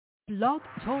Blog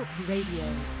Talk Radio.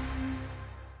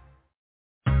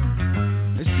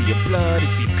 Is he a blood? Is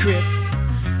he Crip?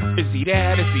 Is he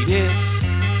that? Is he this?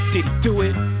 Did he do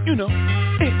it? You know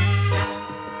it.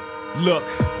 Look,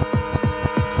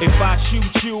 if I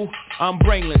shoot you, I'm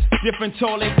brainless. Different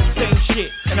toilet, same shit.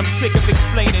 And I'm sick of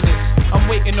explaining this. I'm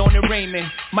waiting on the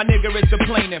raiment. My nigga is the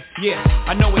plaintiff. Yeah,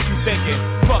 I know what you thinking.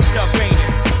 Fucked up, ain't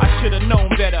it? I should've known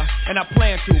better, and I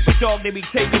plan to. But dog, they be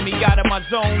taking me out of my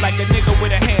zone like a nigga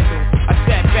with a handle. I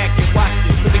sat back and watched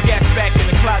it. Put the gas back in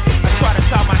the closet. I try to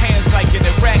tie my hands like an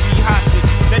Iraqi hostage.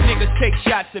 That niggas take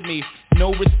shots at me.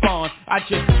 No response. I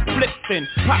just flipped and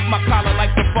pop my collar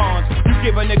like the fawns. You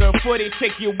give a nigga a foot, it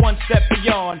take you one step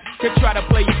beyond. Could try to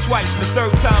play you twice, the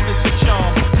third time is the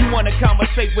charm. You wanna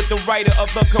conversate with the writer of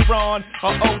the Quran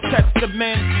or Old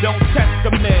Testament? Don't test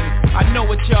the men. I know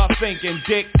what y'all thinking,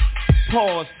 dick.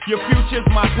 Pause, your future's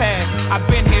my past. I've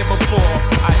been here before.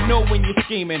 I know when you're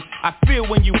scheming. I feel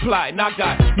when you plotting. I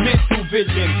got mental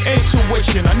vision,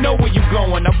 intuition. I know where you're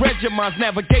going. I read your mind's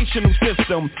navigational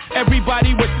system.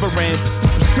 Everybody whispering,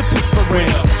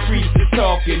 whispering. Streets is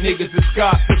talking, niggas is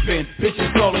gossiping.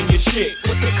 Bitches calling your shit.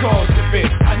 What's the cause of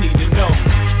it? I need to know.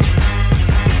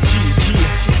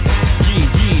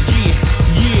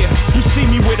 Yeah. You see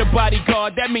me with a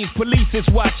bodyguard, that means police is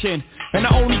watching. And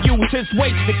I only use his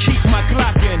weight to keep my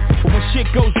Glock in. But when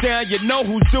shit goes down, you know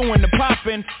who's doing the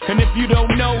popping. And if you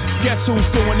don't know, guess who's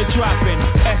doing the dropping?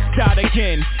 S.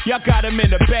 again, y'all got him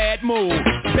in a bad mood.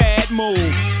 Bad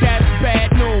mood, that's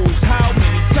bad news. How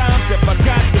many times have I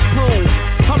got to prove?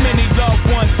 How many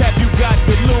loved ones have you got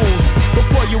to lose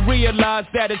before you realize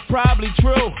that it's probably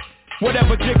true?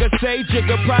 Whatever Jigga say,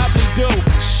 Jigga probably do.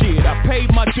 Shit, I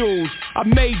paid my dues, I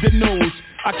made the news.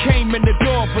 I came in the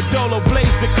door for Dolo Blaze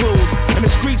the Cruise. And the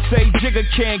streets say Jigga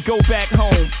can't go back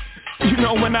home. You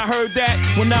know when I heard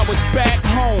that? When I was back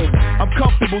home. I'm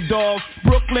comfortable, dog.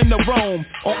 Brooklyn to Rome.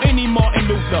 Or any Martin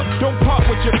Luther. Don't part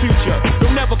with your future.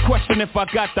 Don't ever question if I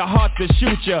got the heart to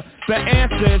shoot ya. The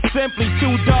answer is simply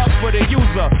too dark for the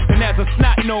user. And as a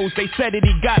snot nose, they said that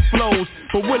he got flows.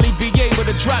 But will he be able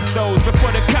to drop those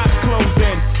before the cops close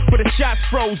in? But the shots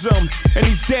froze him. And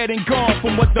he's dead and gone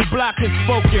from what the block has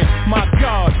spoken. My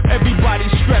God, everybody's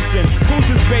stressing. Who's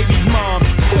his baby's mom?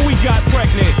 Who we got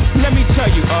pregnant? Let me tell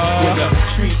you, when the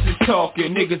streets is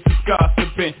talking, niggas is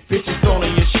gossiping. Bitches all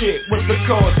in your shit, what's the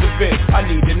cause of it? I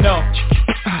need to know.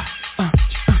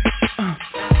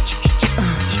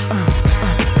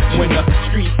 When the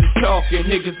streets is talking,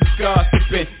 niggas is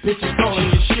gossiping. Bitches all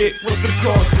in your shit, what's the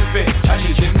cause of it? I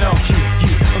need to know.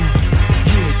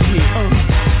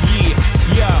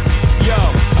 Yo,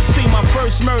 I seen my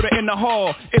first murder in the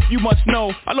hall. If you must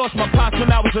know, I lost my pops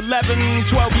when I was 11,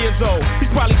 12 years old. He's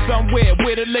probably somewhere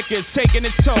where the liquor's taking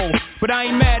its toll. But I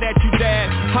ain't mad at you, Dad.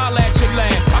 Holla at your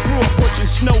land. I grew up watching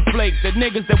snowflakes, the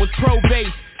niggas that was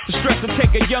pro-base. The stress to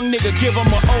take a young nigga, give him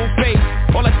an old face.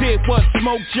 All I did was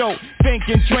smoke, joke, think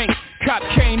and drink. Cop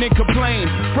cane and complain.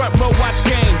 Front row watch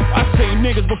game. I seen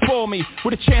niggas before me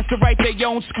with a chance to write their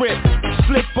own script.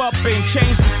 Slip up and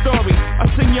change the story. I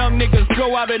seen young niggas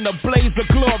go out in a blaze of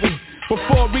glory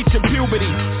before reaching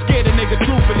puberty. Scared a nigga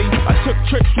truthfully. I took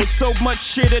trips with so much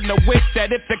shit in the whip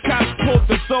that if the cops pulled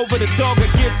us over, the dog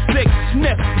would get sick.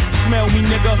 Sniff. Smell me,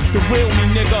 nigga. The real me,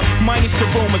 nigga. Minus the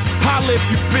rumors. Holla if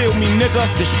you feel me, nigga.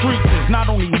 The streets is not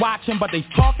only watching, but they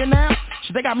talking now.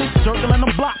 Shit, they got me circling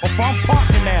the block before I'm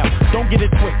parking now. Don't get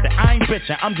it twisted. I ain't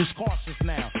bitching. I'm just cautious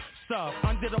now. Sub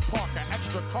under the Parker,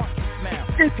 extra cautious now.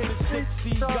 It's Till the shit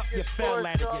sees up, you fell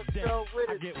at it, you're dead. with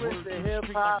I a get twist words of in the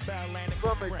street hip-hop like Bell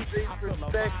from a street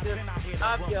perspective.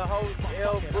 I'm your host,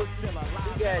 L. Boogie.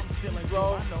 We got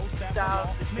Zero, Styles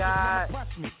the God,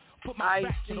 ICE,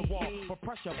 and OG the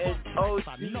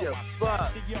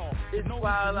Fuck. It's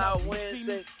Wild Out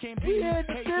Wednesday. We in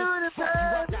the building,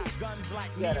 baby.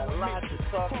 We got a lot to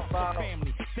talk about.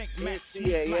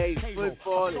 NCAA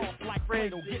football is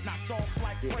frenzy.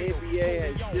 The NBA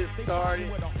has just started.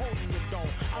 A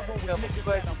couple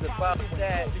questions about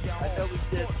that. I know we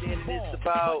just ended this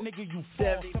about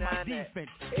 79 and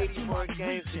 80 more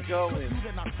games to go, and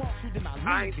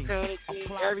I ain't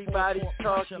panicking. Everybody's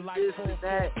talking this and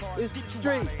that. It's the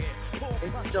street.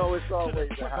 And you know it's always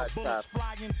a hot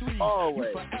topic.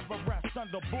 Always.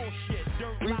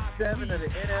 Week 7 of the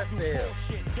NFL.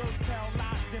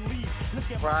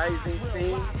 Surprising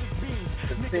teams.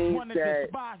 The teams that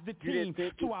you didn't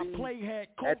think would be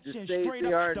at the stage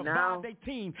they are now,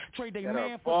 that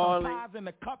are falling.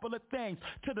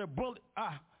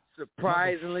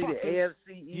 Surprisingly, the AFC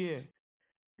East,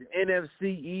 the NFC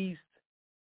East,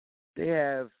 they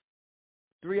have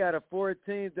 3 out of 4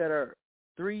 teams that are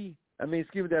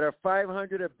that are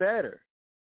 500 or better.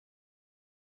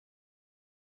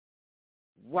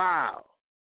 Wow.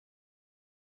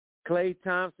 Klay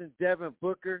Thompson, Devin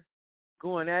Booker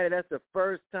going at it. That's the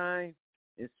first time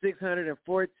in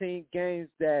 614 games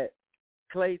that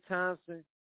Klay Thompson,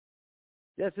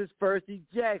 that's his first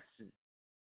ejection.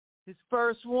 His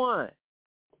first one.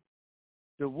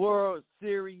 The World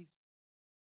Series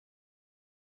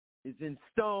is in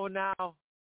stone now.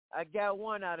 I got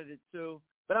one out of the two,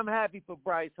 but I'm happy for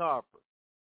Bryce Harper.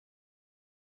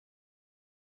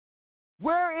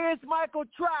 Where is Michael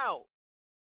Trout?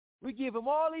 We give him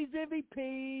all these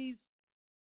MVPs,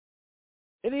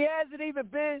 and he hasn't even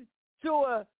been to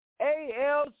a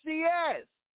ALCS.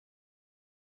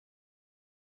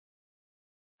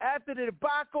 After the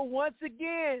debacle once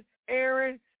again,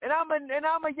 Aaron, and I'm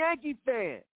a Yankee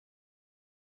fan.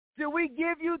 Did we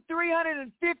give you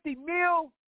 $350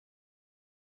 million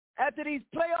after these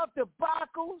playoff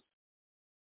debacles?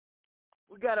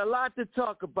 We got a lot to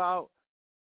talk about.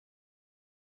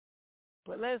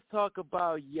 But let's talk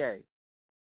about Ye,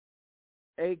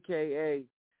 a.k.a.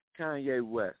 Kanye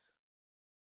West.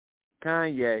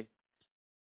 Kanye,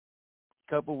 a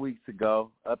couple weeks ago,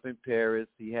 up in Paris,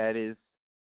 he had his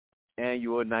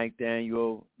ninth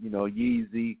annual,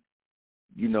 Yeezy,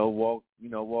 walk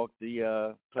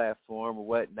the platform or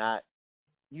whatnot.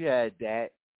 You had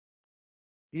that.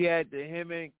 He had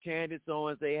him and Candace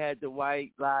Owens, they had the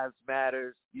White Lives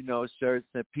Matters, shirts,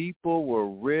 and people were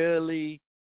really,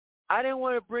 I didn't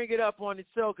want to bring it up on the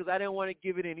show because I didn't want to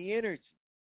give it any energy.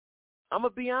 I'm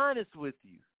going to be honest with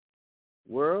you.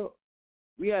 World,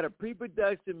 we had a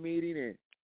pre-production meeting and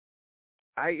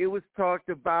it was talked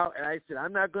about, and I said,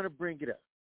 I'm not going to bring it up.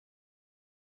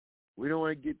 We don't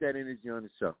want to get that energy on the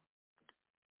show.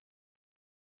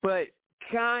 But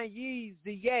Kanye,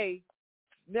 the Ye,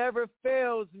 never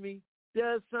fails me,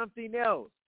 does something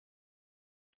else.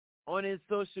 On his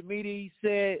social media, he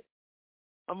said,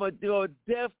 I'm going to do a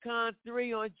DEFCON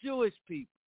 3 on Jewish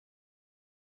people.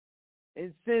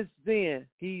 And since then,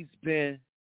 he's been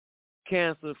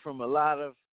canceled from a lot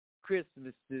of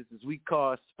Christmases, as we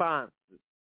call sponsors.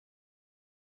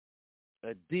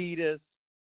 Adidas,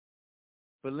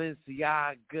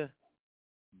 Balenciaga,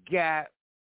 Gap,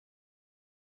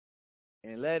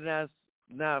 and let us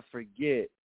not forget,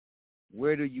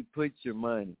 where do you put your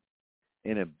money?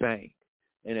 In a bank.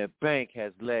 And a bank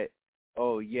has let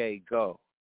Ye go.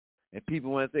 And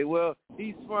people want to say, well,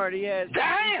 he's smart. He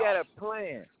got a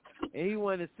plan. And he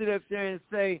wanted to sit up there and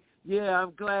say, yeah,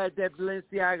 I'm glad that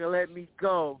Balenciaga let me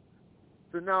go.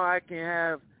 So now I can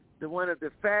have one of the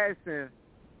fashion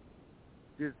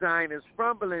designers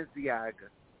from Balenciaga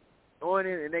on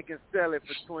it, and they can sell it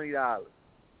for $20.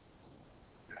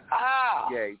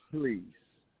 Yay, please.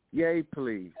 Yay,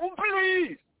 please. Oh,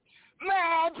 please.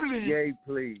 Man, please. Yay,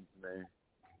 please, man.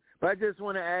 But I just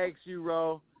want to ask you,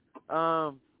 Ro,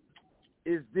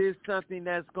 is this something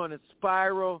that's going to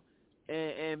spiral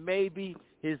and maybe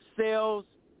his sales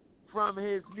from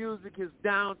his music is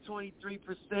down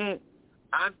 23%?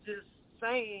 I'm just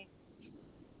saying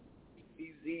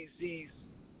he's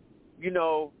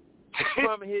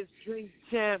from his Drink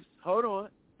Champs,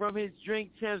 from his Drink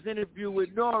Champs interview with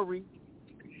Nori,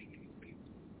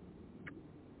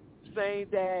 saying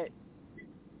that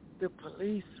the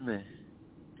policeman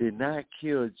did not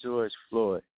kill George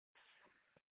Floyd.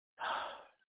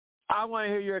 I want to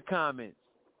hear your comments.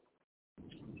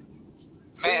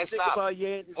 Man, stop.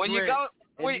 When you go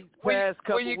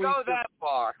that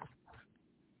far.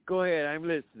 Go ahead, I'm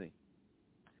listening.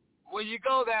 When you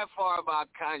go that far about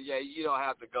Kanye, you don't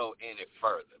have to go any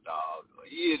further, dog.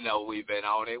 You know we've been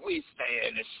on it. We stay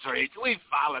in the streets. We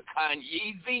follow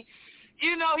Kanye.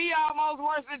 You know he almost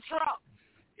worse than Trump.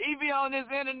 He be on this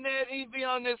internet. He be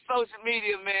on this social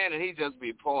media, man, and he just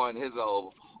be pouring his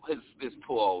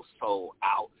poor old soul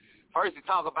out. First he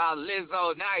talk about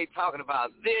Lizzo. Now he talking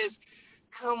about this.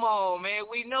 Come on, man.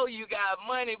 We know you got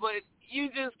money, but you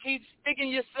just keep sticking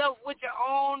yourself with your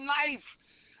own knife.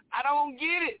 I don't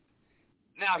get it.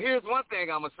 Now, here's one thing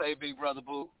I'm going to say, Big Brother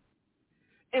Boo.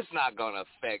 It's not going to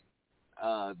affect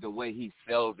the way he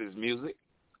sells his music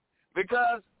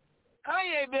because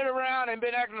Kanye been around and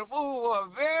been acting a fool for a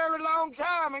very long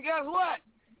time, and guess what?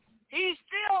 He's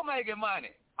still making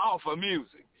money off of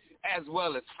music as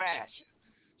well as fashion.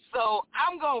 So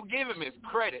I'm going to give him his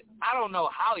credit. I don't know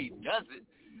how he does it.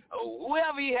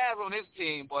 Whoever he has on his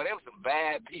team, boy, them some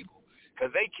bad people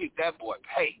because they keep that boy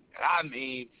paid. I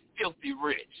mean, filthy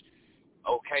rich.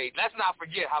 Okay, let's not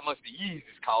forget how much the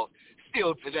Yeezys cost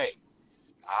still today.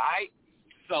 All right?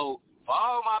 So for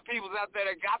all my people out there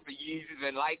that got the Yeezys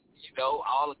and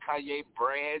all the Kanye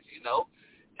brands,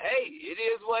 hey, it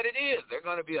is what it is. There are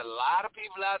going to be a lot of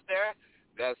people out there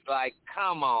that's like,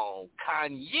 come on,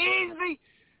 Kanye.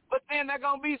 But then man, they're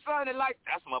going to be something like,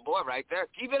 that's my boy right there.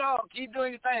 Keep it on. Keep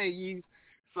doing your thing, Yeezy.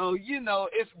 So,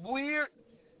 it's weird,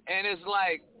 and it's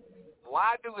like,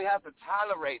 why do we have to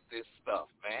tolerate this stuff,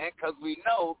 man? Because we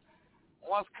know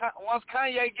once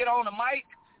Kanye get on the mic,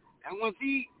 and once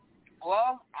I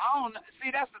don't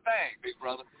see, that's the thing, big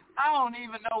brother. I don't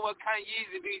even know what Kanye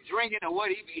be drinking or what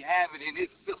he be having in his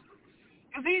system.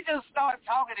 Because he just start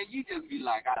talking, and you just be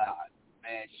like,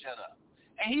 man, shut up.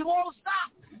 And he won't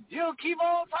stop. He'll keep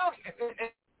on talking.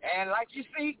 And like you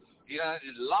see, he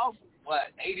lost,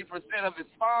 80% of his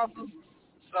sponsors.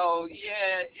 So,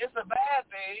 yeah, it's a bad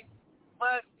thing.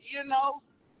 But,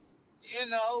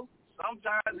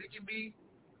 sometimes it can be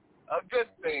a good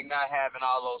thing not having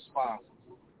all those sponsors,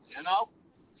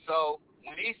 So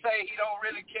when he say he don't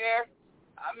really care,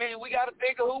 I mean, we got to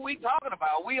think of who we talking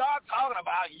about. We are talking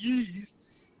about Yeezy.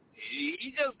 He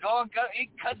just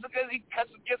he cuts against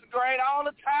the grain all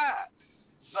the time.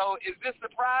 So is this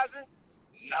surprising?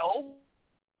 No.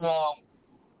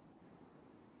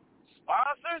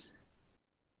 Sponsors?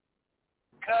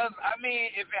 Because, I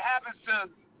mean, if it happens to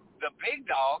the big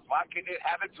dogs, why can't it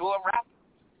happen to a rapper?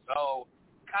 So,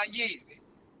 Kanye,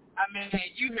 I mean,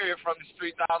 you hear it from the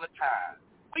streets all the time.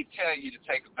 We tell you to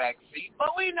take a back seat,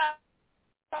 but we not.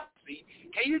 See,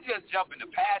 can you just jump in the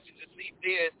passenger seat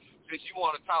there since you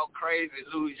want to talk crazy and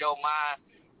lose your mind?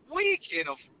 We can,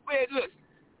 listen,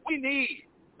 we need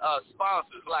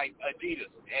sponsors like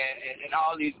Adidas and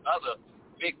all these other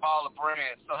big baller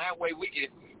brands, so that way we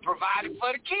can provide it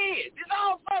for the kids. It's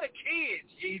all for the kids,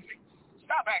 Yeezy.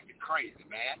 Stop acting crazy,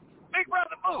 man. Big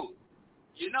brother, move.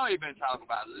 You've been talking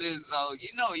about Lizzo. He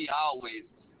always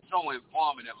so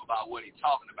informative about what he's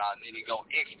talking about, and then he go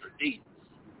extra deep.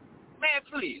 Man,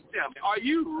 please tell me, are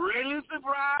you really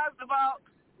surprised about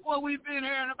what we've been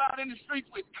hearing about in the streets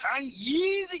with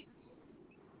Kanye?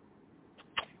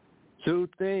 Two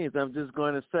things I'm just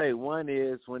going to say. One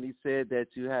is when he said that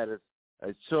you had a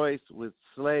choice with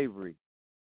slavery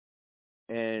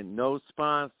and no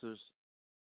sponsors,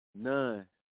 none.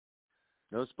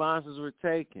 No sponsors were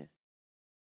taken.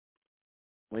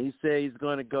 When he said he's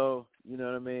going to go,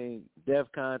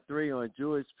 DEFCON 3 on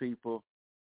Jewish people,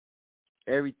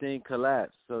 everything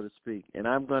collapsed, so to speak. And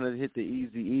I'm going to hit the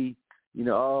Eazy-E.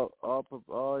 All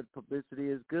publicity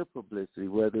is good publicity,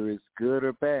 whether it's good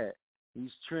or bad.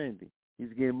 He's trendy.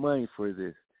 He's getting money for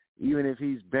this. Even if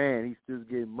he's banned, he's still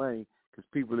getting money because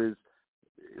people is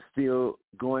still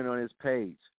going on his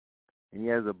page. And he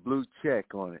has a blue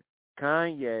check on it.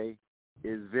 Kanye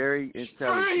is very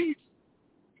intelligent.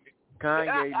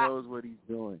 Kanye knows what he's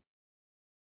doing.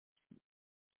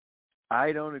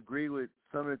 I don't agree with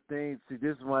some of the things. See,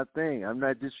 this is my thing. I'm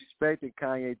not disrespecting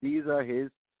Kanye. These are his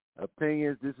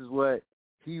opinions. This is what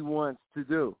he wants to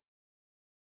do.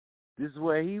 This is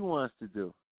what he wants to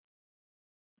do.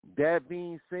 That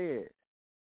being said,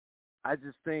 I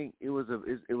just think it was a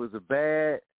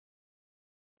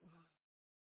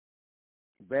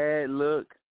bad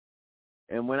look.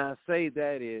 And when I say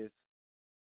that is,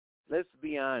 let's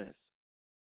be honest.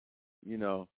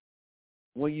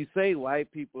 When you say white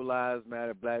people lives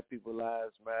matter, black people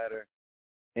lives matter,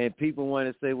 and people want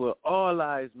to say, well, all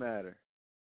lives matter.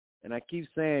 And I keep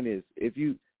saying this, if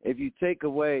you take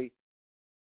away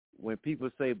when people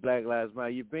say black lives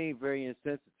matter, you're being very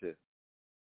insensitive.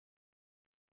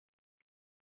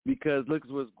 Because look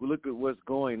at what's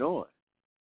going on.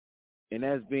 And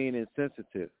that's being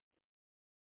insensitive.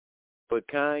 But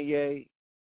Kanye,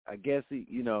 I guess he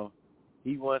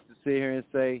wants to sit here and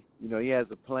say, he has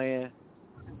a plan.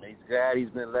 He's glad he's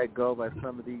been let go by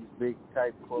some of these big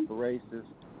type corporations.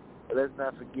 But let's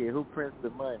not forget who prints the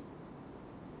money.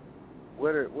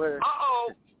 What are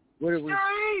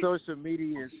social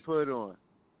media is put on?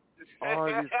 All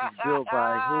this is built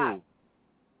by who?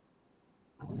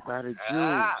 By the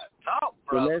Jews.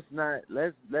 So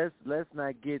let's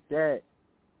not get that,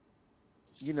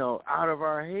 out of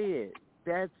our head.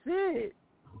 That's it.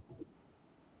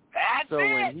 So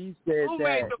when he said who that,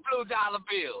 made the blue dollar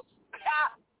bills?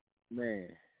 Man,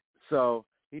 so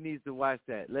he needs to watch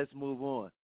that. Let's move on.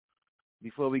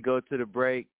 Before we go to the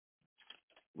break,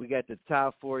 we got the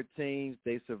top 4 teams.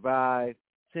 They survived.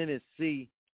 Tennessee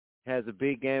has a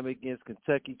big game against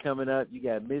Kentucky coming up. You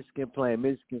got Michigan playing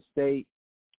Michigan State.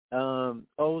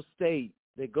 Old State,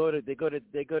 they go to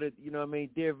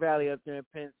Deer Valley up there in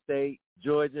Penn State.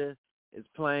 Georgia is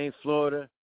playing Florida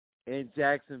in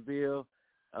Jacksonville.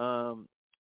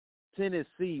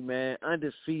 Tennessee, man,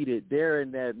 undefeated. They're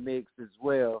in that mix as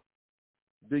well.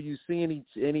 Do you see any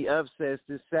upsets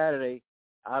this Saturday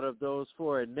out of those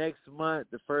 4? And next month,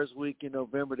 the first week in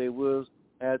November, they will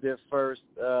have their first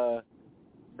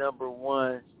number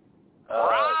 1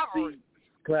 seed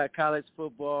college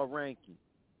football ranking?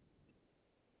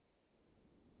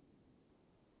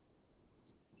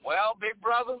 Well, big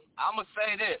brother, I'm going to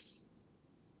say this.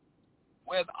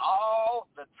 With all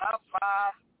the top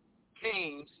 5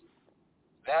 teams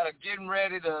that are getting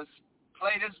ready to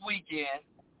play this weekend,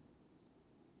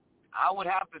 I would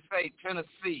have to say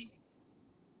Tennessee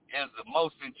is the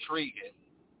most intriguing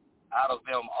out of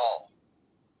them all.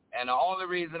 And the only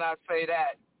reason I say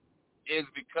that is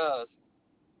because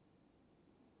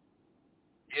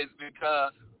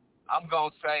I'm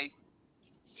going to say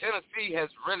Tennessee has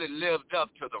really lived up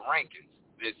to the rankings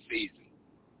this season.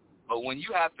 But when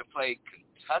you have to play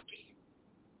Kentucky,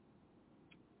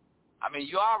 I mean,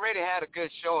 you already had a good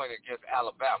showing against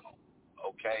Alabama,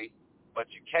 okay?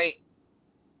 But you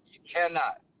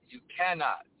cannot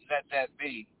let that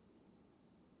be.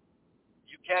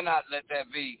 You cannot let that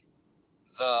be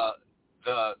the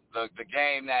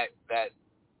game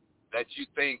that you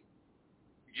think,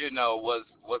 you know, was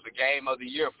the game of the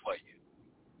year for you.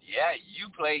 Yeah, you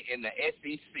play in the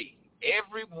SEC.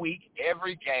 Every week,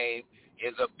 every game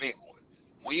is a big one.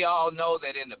 We all know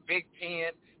that in the Big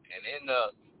Ten and in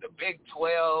the Big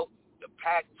 12, the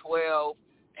Pac-12,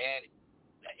 and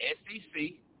the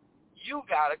SEC, you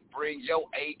got to bring your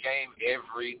A game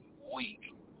every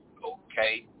week,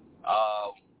 okay?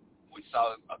 We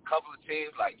saw a couple of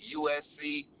teams like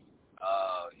USC,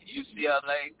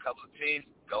 UCLA, a couple of teams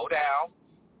go down,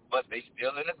 but they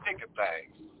still in the thick of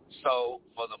things. So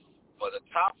for the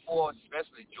top 4,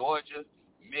 especially Georgia,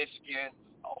 Michigan,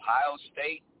 Ohio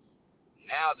State,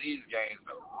 now these games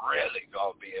are really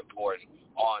going to be important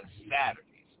on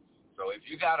Saturdays. So if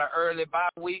you got an early bye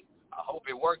week, I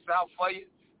hope it works out for you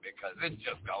because it's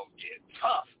just going to get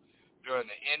tough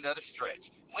during the end of the stretch.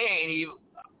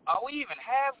 Are we even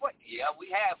halfway? Yeah,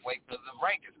 we halfway because the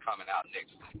rank is coming out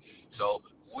next week. So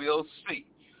we'll see.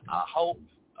 I hope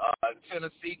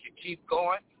Tennessee can keep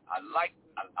going. I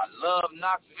love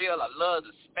Knoxville. I love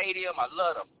the stadium. I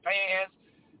love the fans.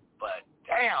 But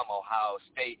damn, Ohio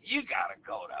State, you got to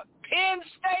go to Penn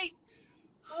State?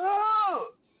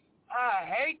 Oh, I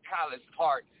hate College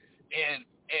Park in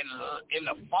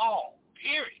the fall,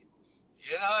 period.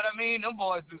 You know what I mean? Them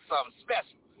boys do something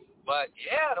special. But,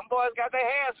 yeah, them boys got their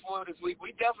hands full this week.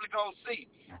 We definitely going to see.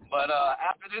 But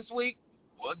after this week,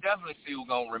 we'll definitely see who's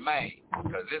going to remain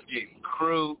because it's getting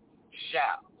crucial.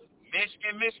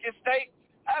 Michigan State,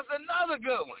 that's another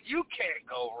good one. You can't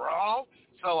go wrong.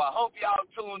 So I hope y'all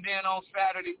tuned in on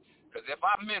Saturday because if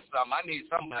I miss something, I need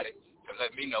somebody to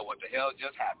let me know what the hell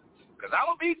just happened because I'm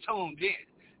going to be tuned in.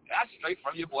 That's straight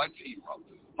from your boy T-Row.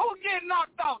 Who's getting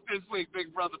knocked off this week,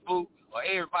 Big Brother Boo? Or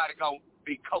everybody going to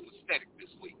be copacetic this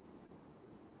week?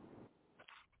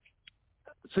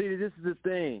 See, this is the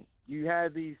thing. You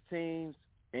have these teams,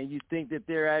 and you think that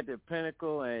they're at the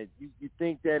pinnacle, and you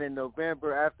think that in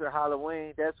November after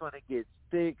Halloween, that's when it gets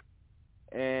thick,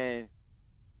 and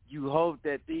you hope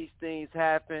that these things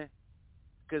happen.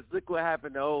 Because look what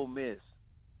happened to Ole Miss.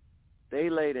 They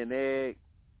laid an egg.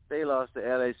 They lost to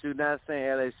LSU. Not saying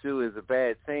LSU is a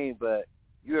bad team, but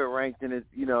you are ranked in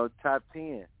the top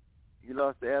 10. You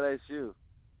lost to LSU.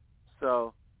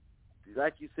 So,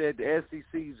 like you said, the SEC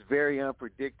is very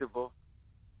unpredictable.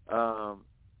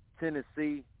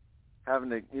 Tennessee having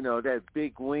that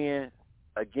big win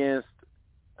against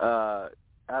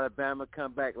Alabama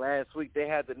come back last week. They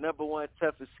had the number 1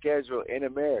 toughest schedule in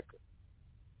America.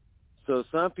 So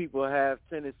some people have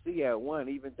Tennessee at 1,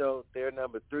 even though they're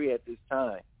number 3 at this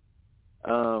time.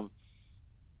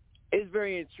 It's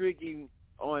very intriguing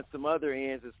on some other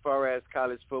ends as far as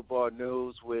college football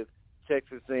news with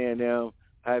Texas A&M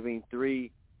having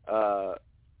 3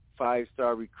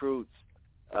 5-star recruits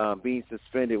being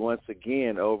suspended once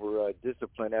again over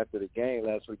discipline after the game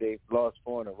last week. They lost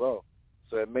 4 in a row.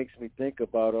 So it makes me think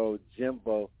about old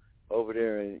Jimbo over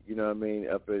there, and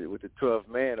up with the 12th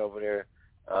man over there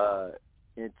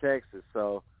in Texas.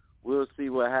 So we'll see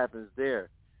what happens there.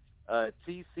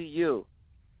 TCU,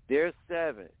 they're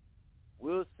 7.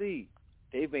 We'll see.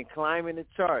 They've been climbing the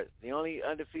charts. The only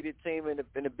undefeated team in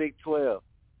the Big 12.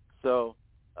 So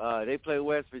they play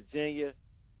West Virginia.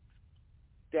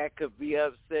 That could be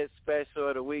upset special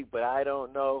of the week, but I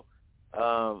don't know.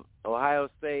 Ohio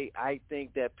State, I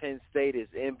think that Penn State is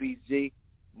MBG,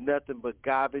 nothing but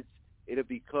garbage. It'll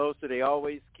be closer. They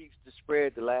always keep the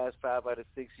spread the last 5 out of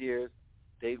 6 years.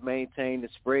 They've maintained the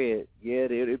spread. Yeah,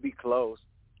 it'll be close,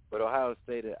 but Ohio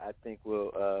State, I think,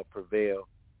 will prevail.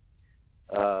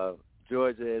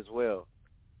 Georgia as well.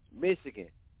 Michigan.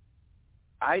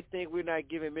 I think we're not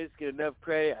giving Michigan enough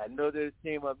credit. I know there's a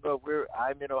team up north.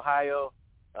 I'm in Ohio.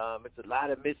 It's a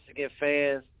lot of Michigan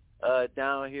fans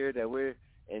down here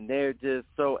and they're just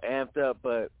so amped up.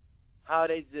 But how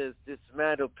they just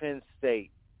dismantled Penn State,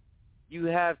 you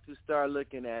have to start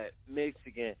looking at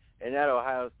Michigan and that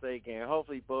Ohio State game.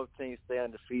 Hopefully both teams stay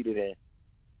undefeated, and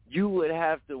you would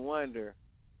have to wonder,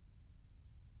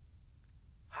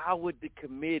 how would the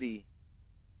committee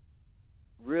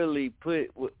really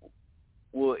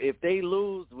well, if they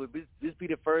lose, would this be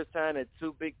the first time that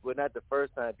not the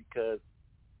first time, because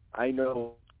I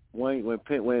know when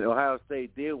Ohio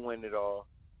State did win it all,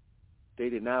 they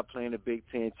did not play in the Big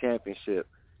Ten championship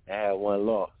and had one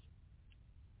loss.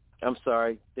 I'm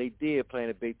sorry, they did play in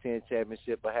the Big Ten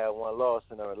championship but had one loss.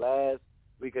 In our last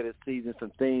week of the season,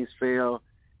 some things fell,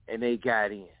 and they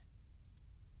got in.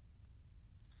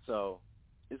 So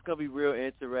it's going to be real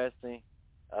interesting.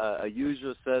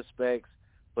 Usual suspects.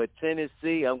 But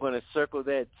Tennessee, I'm going to circle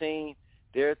that team.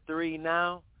 They're 3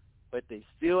 now, but they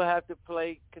still have to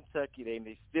play Kentucky.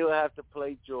 They still have to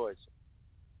play Georgia.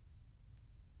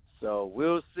 So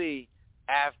we'll see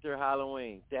after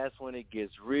Halloween. That's when it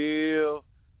gets real,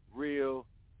 real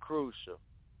crucial.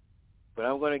 But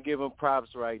I'm going to give them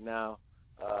props right now.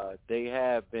 They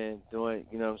have been doing,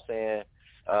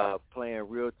 playing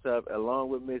real tough along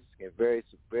with Michigan. Very,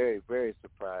 very, very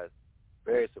surprised.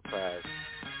 Very surprised.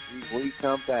 When we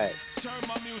come back,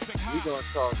 we're going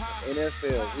to talk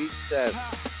NFL Week 7.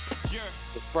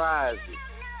 Surprises.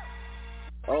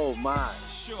 Oh, my.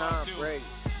 Tom Brady.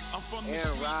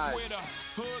 Aaron Rodgers.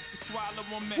 Where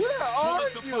are you?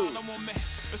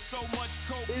 It's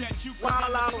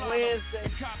Wild Out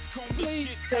Wednesday. Please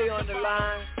stay on the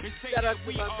line. Shout out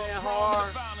to my man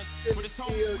Hard.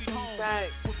 Still T-Pack.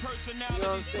 You know what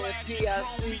I'm saying? PIC.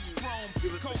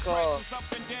 Give us a call.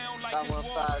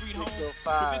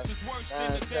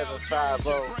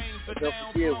 515-605-9750. But don't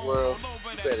forget, world, you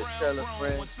better tell a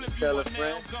friend. Tell a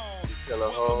friend. Tell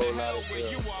a whole lot of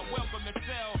girls.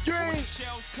 Drink.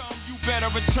 You better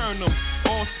return them.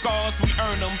 All scars, we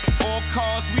earn them. All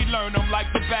cars, we learn them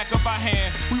like the back of our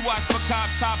hand. We watch for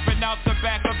cops hopping out the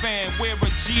back of van. Wear a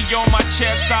G on my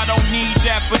chest, I don't need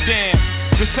that for damn.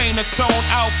 This ain't a sewn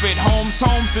outfit, Holmes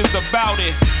is about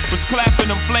it. Was clapping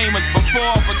them flamers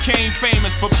before I became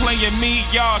famous. For playing me,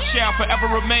 y'all shall forever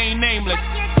remain nameless.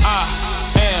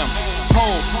 I am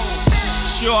home.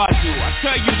 Sure I do. I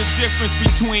tell you the difference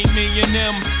between me and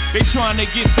them. They trying to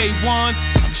get they ones,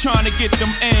 I'm trying to get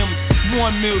them M's.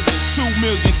 1 million, 2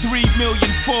 million, 3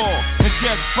 million, 4. In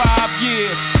just 5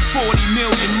 years, 40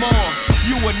 million more.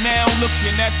 You are now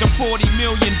looking at the 40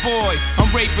 million boy.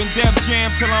 I'm raping Def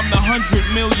Jam till I'm the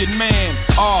 100 million man.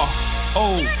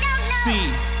 R-O-C.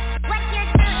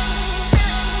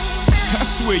 I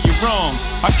swear you're wrong.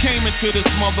 I came into this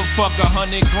motherfucker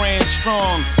 100 grand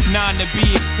strong. 9 to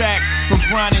be exact, from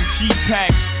grinding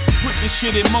G-packs. Put this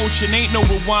shit in motion, ain't no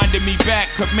rewinding me back.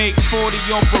 Could make 40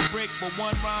 off a brick, but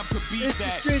one rhyme could beat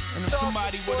that. And if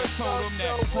somebody would've told him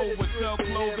that Poe would sell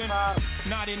clothing,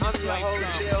 not in this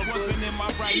lifetime, wasn't in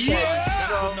my right mind.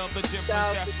 That's another difference,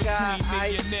 that's between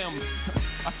me and them.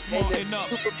 I smarten up,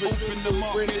 open the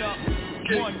market up.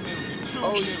 1 million. 2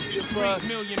 million, 3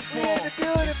 million, 4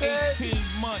 in 18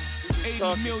 months,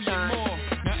 80 million more.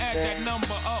 Now add that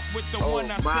number up with the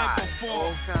one I said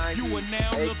before. You are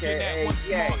now looking at one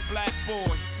smart black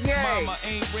boy. Mama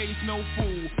ain't raised no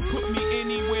fool. Put me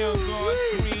anywhere on God's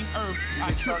green earth.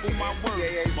 I triple my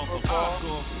worth.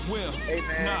 Motherfucker will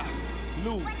not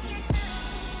lose.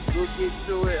 We'll get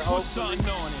to it. Put something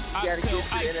on it. I sell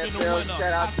ice in the winter. I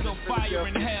sell fire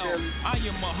in hell. I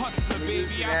am a hustler,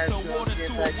 baby. I sell water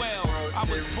to a well. I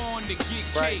was born to get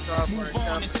cake. Move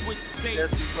on and switch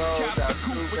states. Cap the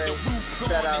coupe with the roof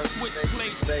gone and switch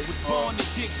plates. Was born to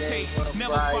dictate.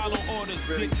 Never follow orders.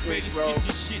 Big face. Get your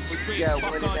shit straight.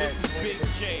 Fuck on, this is Big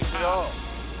J.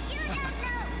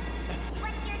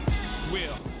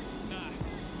 Will not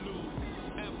lose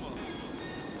ever.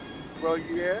 Bro,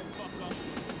 you here?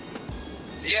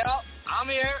 Yeah, I'm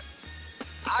here.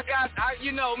 You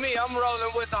know me, I'm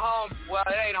rolling with the home. Well,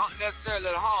 it ain't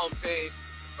necessarily the home team,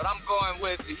 but I'm going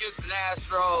with the Houston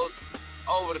Astros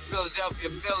over the Philadelphia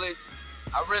Phillies.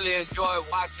 I really enjoy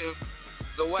watching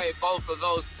the way both of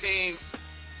those teams,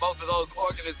 both of those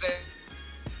organizations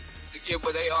to get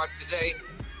where they are today.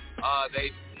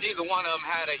 Neither one of them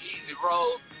had an easy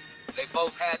road. They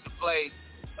both had to play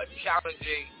a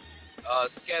challenging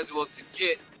schedule to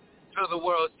get to the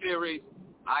World Series.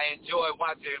 I enjoy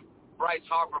watching Bryce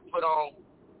Harper put on,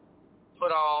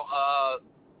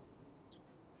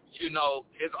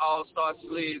 his all-star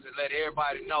sleeves and let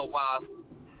everybody know why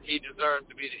he deserves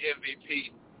to be the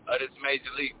MVP of this Major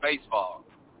League Baseball.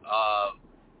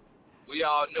 We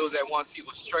all knew that once he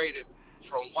was traded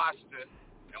from Washington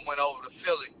and went over to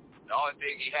Philly, the only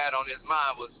thing he had on his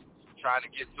mind was trying to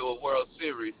get to a World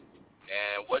Series,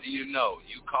 And what do you know?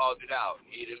 You called it out.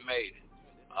 He done made it.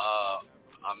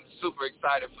 I'm super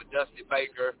excited for Dusty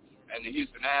Baker and the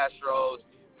Houston Astros.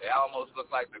 They almost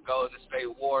look like the Golden State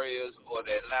Warriors or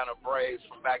the Atlanta Braves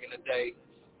from back in the day,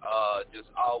 just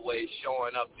always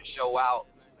showing up to show out.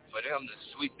 For them to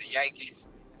sweep the Yankees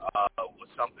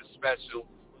was something special.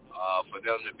 For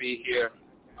them to be here,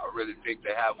 I really think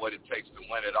they have what it takes to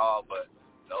win it all. But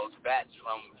those bats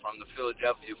from the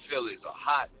Philadelphia Phillies are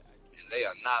hot, and they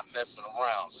are not messing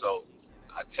around. So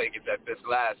I take it that this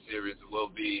last series will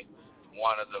be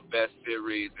one of the best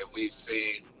series that we've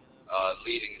seen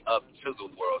leading up to the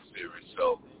World Series.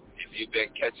 So if you've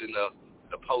been catching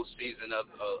the postseason of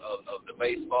the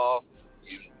baseball,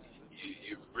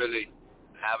 you really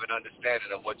have an understanding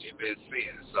of what you've been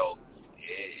seeing. So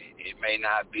it may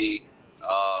not be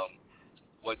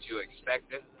what you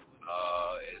expected.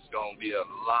 It's going to be a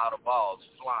lot of balls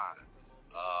flying.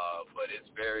 But it's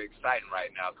very exciting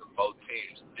right now because both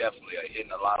teams definitely are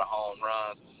hitting a lot of home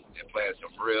runs and playing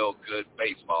some real good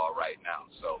baseball right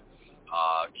now. So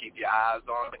keep your eyes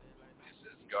on it.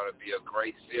 This is going to be a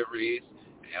great series,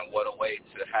 and what a way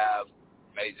to have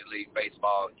Major League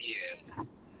Baseball in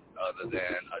other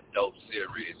than a dope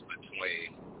series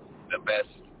between the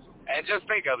best. And just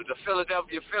think of it, the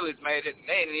Philadelphia Phillies made it, and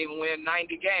they didn't even win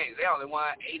 90 games. They only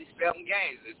won 87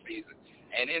 games this season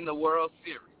and in the World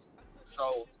Series.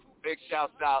 So big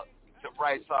shouts out to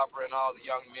Bryce Harper and all the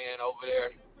young men over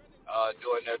there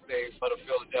doing their thing for the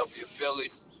Philadelphia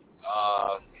Phillies.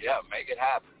 Make it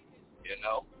happen,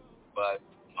 But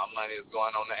my money is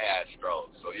going on the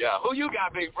Astros. So, who you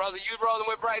got, big brother? You rolling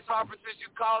with Bryce Harper since you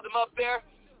called him up there,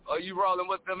 or you rolling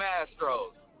with them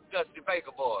Astros? Dusty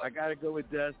Baker boy. I got to go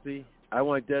with Dusty. I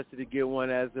want Dusty to get one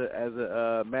as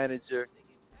a manager.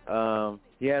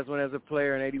 He has one as a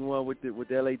player in '81 with the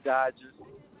LA Dodgers,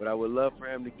 but I would love for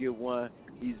him to get one.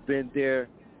 He's been there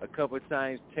a couple of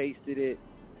times, tasted it,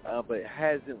 but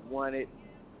hasn't won it.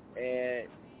 And,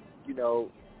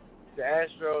 the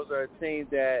Astros are a team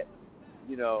that,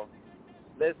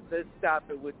 let's stop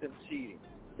it with them cheating.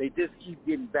 They just keep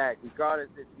getting back, regardless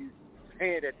if you're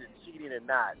saying that they're cheating or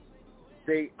not.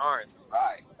 They aren't.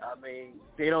 Right. I mean,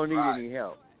 they don't need any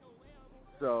help.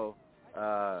 So,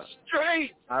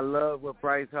 straight. I love what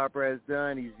Bryce Harper has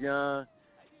done. He's young.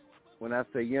 When I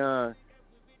say young,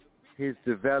 his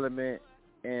development.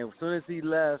 And as soon as he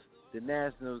left the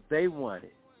Nationals, they won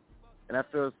it. And I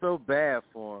feel so bad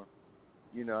for him.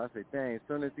 I say, dang, as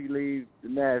soon as he leaves the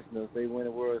Nationals, they win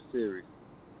a World Series.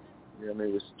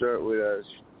 With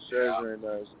Scherzer and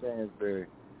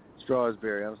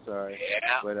Strasburg, I'm sorry.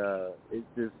 Yeah. But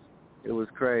it was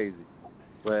crazy.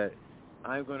 But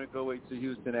I'm going to go with the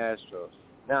Houston Astros.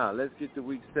 Now, let's get to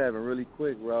Week 7 really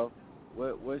quick, bro.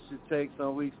 What's your takes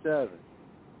on Week 7?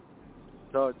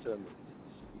 Talk to me.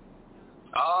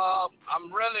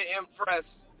 I'm really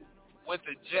impressed with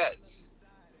the Jets.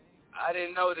 I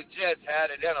didn't know the Jets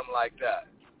had it in them like that.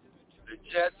 The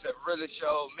Jets have really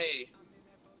showed me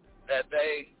that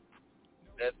they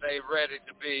ready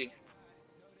to be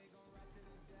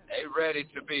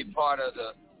part of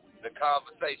the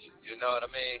conversation. You know what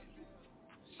I mean?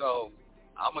 So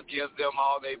I'm gonna give them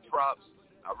all their props.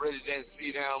 I really didn't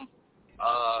see them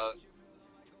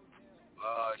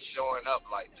showing up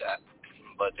like that,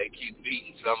 but they keep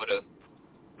beating some of the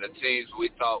teams we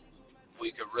thought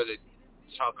we could really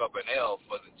chunk up an L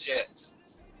for the Jets.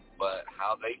 But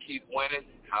how they keep winning,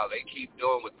 how they keep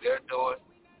doing what they're doing,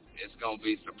 it's going to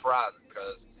be surprising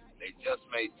because they just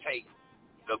may take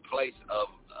the place of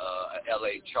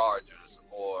LA Chargers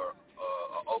or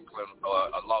Oakland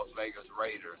or Las Vegas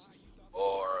Raiders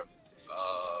or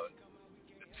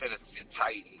the Tennessee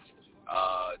Titans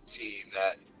team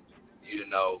that,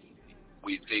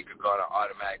 we think are going to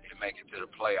automatically make it to the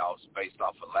playoffs based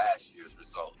off of last year's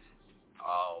results.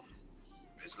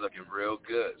 It's looking real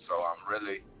good, so I'm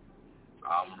really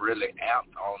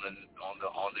amped on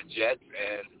the Jets,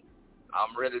 and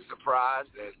I'm really surprised.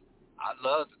 And I'd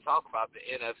love to talk about the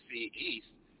NFC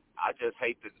East. I just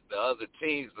hate the other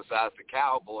teams besides the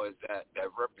Cowboys that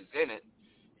represent it.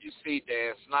 You see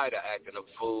Dan Snyder acting a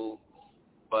fool,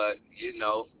 but his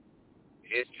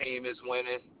team is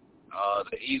winning.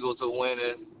 The Eagles are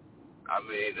winning. I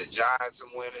mean, the Giants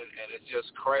are winning, and it's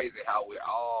just crazy how we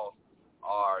all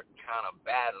are kind of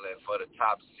battling for the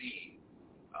top seed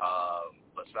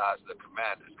besides the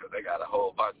Commanders because they got a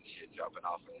whole bunch of shit jumping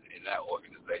off in that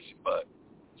organization. But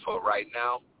for right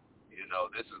now,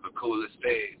 this is the coolest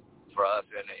thing for us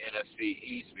in the NFC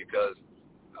East because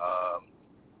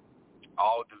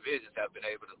all divisions have been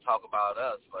able to talk about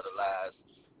us for the last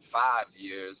 5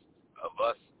 years of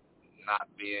us not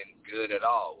being good at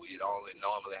all. We'd only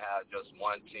normally have just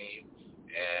one team,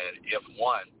 and if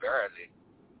won, barely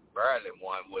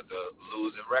won with a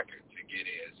losing record to get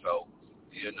in. So,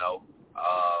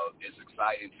 it's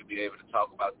exciting to be able to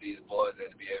talk about these boys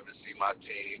and to be able to see my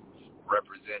team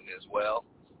representing as well.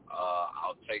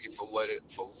 I'll take it for what it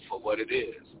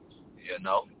is,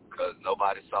 because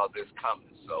nobody saw this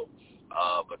coming. So,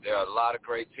 but there are a lot of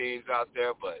great teams out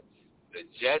there, but the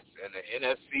Jets and the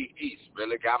NFC East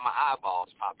really got my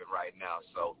eyeballs popping right now.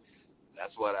 So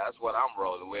that's what I'm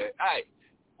rolling with. Hey,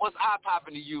 what's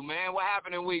eye-popping to you, man? What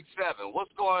happened in Week 7?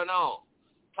 What's going on?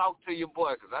 Talk to your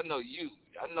boy, because I know you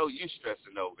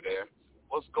stressing over there.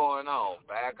 What's going on?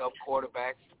 Backup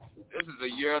quarterbacks. This is a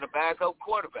year of the backup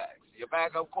quarterbacks. Your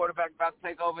backup quarterback about to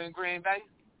take over in Green Bay?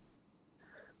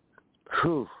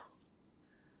 Whew.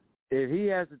 If he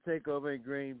has to take over in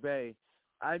Green Bay,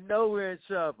 I know we're in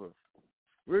trouble.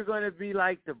 We're going to be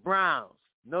like the Browns.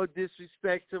 No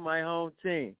disrespect to my home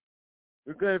team.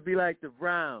 We're going to be like the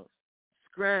Browns,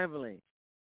 scrambling,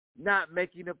 not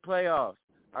making the playoffs.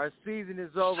 Our season is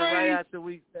over right after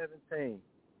Week 17.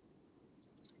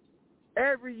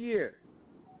 Every year.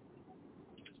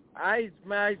 I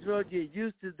might as well get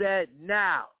used to that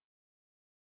now,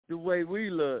 the way we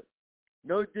look.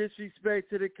 No disrespect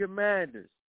to the Commanders,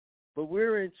 but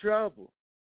we're in trouble.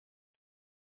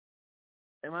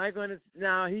 Am I going to –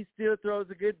 now, he still throws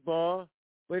a good ball,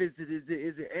 but is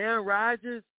it Aaron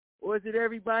Rodgers or is it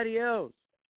everybody else?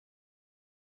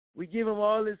 We give them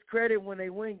all this credit when they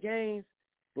win games,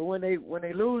 but when they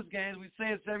lose games, we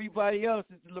say it's everybody else.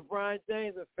 It's the LeBron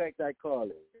James effect, I call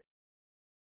it.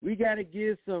 We got to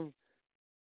give some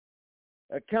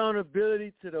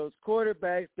accountability to those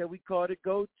quarterbacks that we call the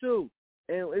go-to.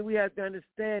 And we have to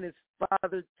understand his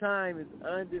Father Time is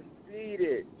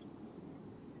undefeated.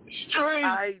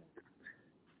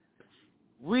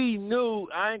 We knew,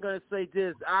 I ain't going to say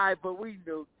this, but we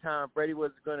knew Tom Brady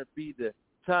was going to be the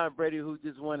Tom Brady who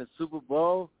just won a Super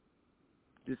Bowl.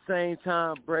 The same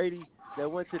Tom Brady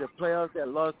that went to the playoffs that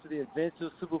lost to the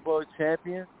eventual Super Bowl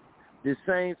champion. The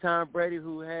same Tom Brady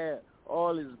who had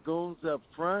all his goons up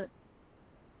front.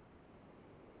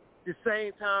 The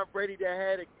same Tom Brady that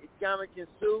had a Guamakin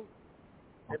Sue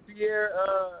and Pierre,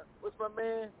 what's my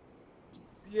man?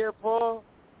 Pierre Paul.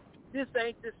 This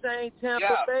ain't the same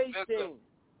Tampa Bay team.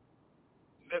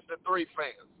 Mr. Three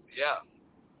Fingers, yeah.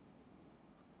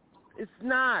 It's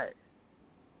not.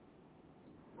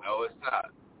 No, it's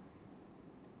not.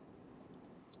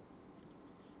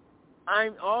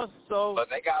 I'm also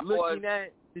looking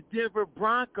at the Denver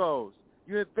Broncos.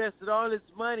 You invested all this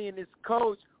money in this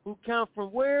coach who come from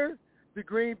where? The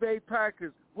Green Bay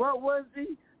Packers. What was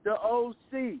he? The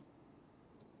OC.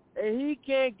 And he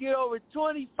can't get over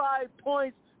 25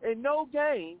 points in no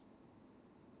game.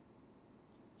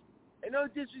 And no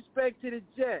disrespect to the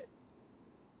Jets.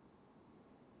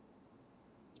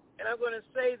 And I'm going to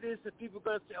say this, and people are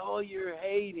going to say, oh, you're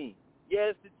hating.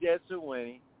 Yes, the Jets are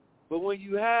winning. But when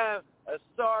you have a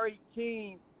sorry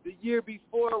team the year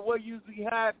before, what usually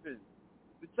happens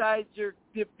besides your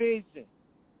division?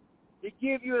 They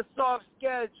give you a soft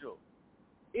schedule.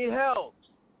 It helps.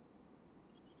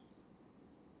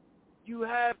 You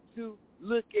have to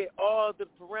look at all the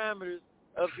parameters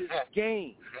of this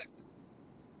game.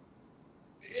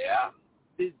 Yeah.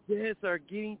 The Jets are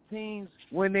getting teams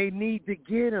when they need to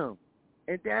get them.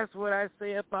 And that's what I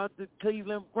say about the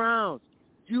Cleveland Browns.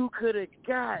 You could have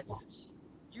got.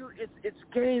 It's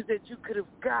games that you could have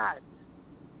got.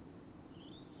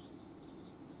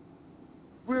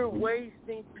 We're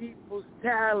wasting people's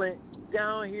talent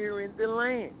down here in the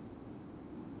land.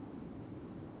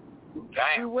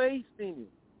 Damn. We're wasting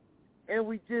it. And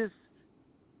we just,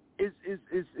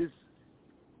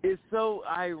 it's so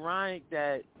ironic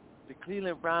that the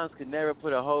Cleveland Browns could never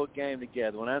put a whole game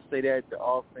together. When I say that, the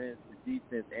offense, the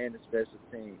defense, and the special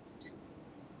teams.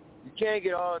 You can't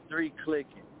get all three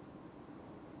clicking.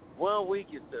 1 week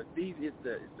it's the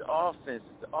offense,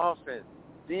 it's the offense.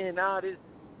 Then now it's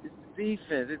the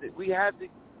defense. We have to.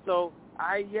 So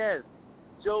yes,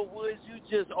 Joe Woods, you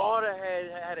just oughta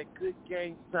had a good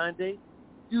game Sunday.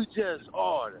 You just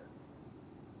oughta.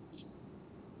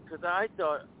 Because I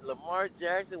thought Lamar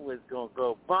Jackson was gonna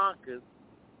go bonkers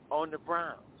on the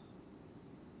Browns.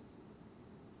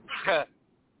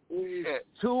 Is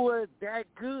Tua that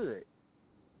good?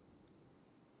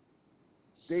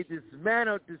 They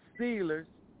dismantled the Steelers,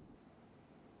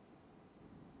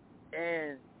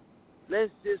 and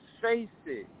let's just face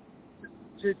it,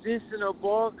 traditional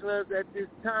ball clubs at this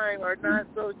time are not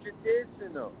so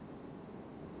traditional.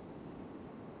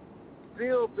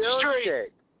 Bill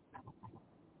Belichick,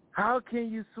 how can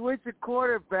you switch a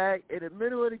quarterback in the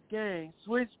middle of the game,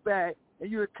 switch back, and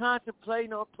you were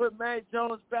contemplating on put Matt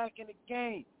Jones back in the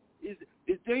game? Is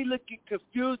they looking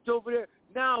confused over there?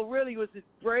 Now, really, was it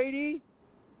Brady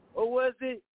or was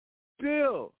it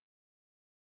Bill?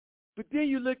 But then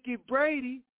you look at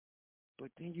Brady,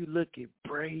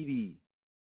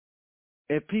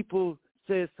 and people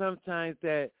say sometimes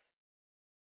that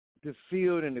the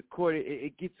field and the court,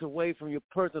 it gets away from your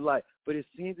personal life. But it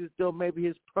seems as though maybe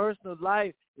his personal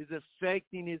life is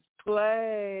affecting his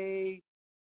play.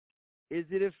 Is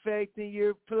it affecting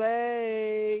your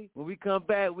play? When we come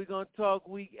back, we're going to talk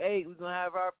week 8. We're going to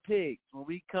have our picks when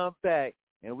we come back.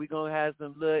 And we're going to have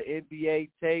some little NBA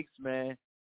takes, man.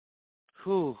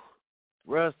 Whew.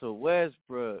 Russell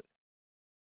Westbrook.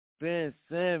 Ben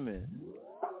Simmons.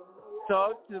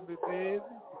 Talk to me, baby.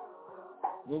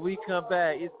 When we come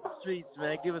back, it's the streets,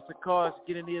 man. Give us a call.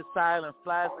 Get in the asylum.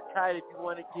 Fly us a kite if you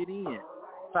want to get in.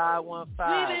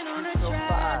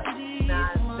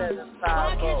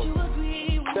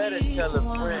 515-605-9750. Better tell a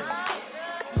friend.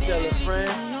 Tell a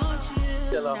friend.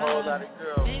 Tell a whole lot of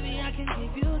girls. Maybe I can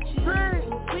give you a chance.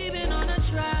 We've been on a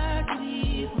track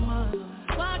these months.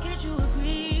 Why can't you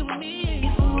agree with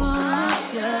me for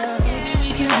once? Yeah. Maybe we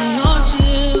can be on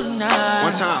chill tonight.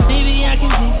 One time. Maybe I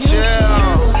can give you a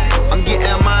chance. I'm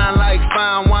getting mine like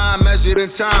fine wine measured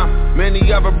in time.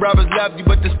 Many other brothers love you,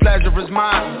 but this pleasure is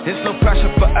mine. There's no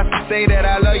pressure for us to say that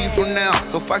I love you from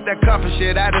now. So fuck that comfort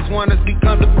shit, I just want us to be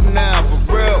comfortable now.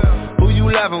 For real, who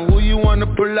you loving, who you wanna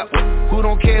pull up with? Who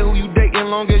don't care who you dating,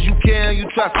 long as you care and you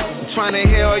trust it. I'm trying to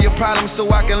hear all your problems so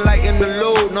I can lighten the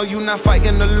load. No, you not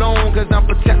fighting alone, cause I'm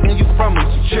protecting you from it.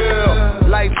 So chill,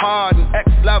 life hard and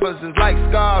ex-lovers is like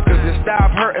scars. Cause it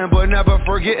stopped hurting but never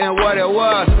forgetting what it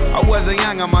was. I wasn't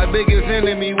young and my biggest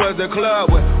enemy was the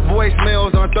club with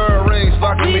voicemails on third rings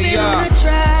fucking me up. So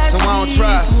I don't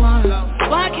trust.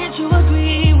 Why can't you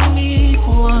agree with me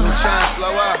for once? I'm trying to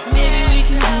slow up. Maybe we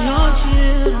can be on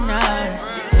chill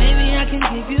tonight. Maybe I can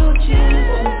give you a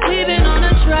chance. We've been on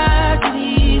a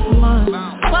tragedy for months.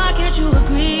 Why can't you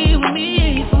agree with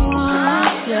me for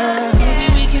once? Yeah. Maybe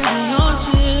we can be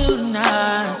on chill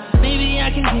tonight. Maybe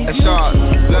I can give you a chance.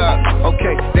 Look,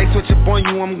 okay, they switch up on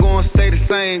you, I'm gonna stay the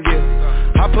same,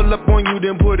 yeah. I pull up on you,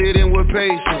 then put it in with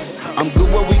patience. I'm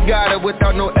good where we got it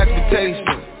without no expectation.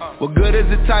 What good is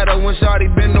the title when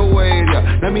shawty been away,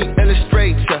 yeah? Let me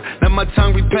illustrate ya, let my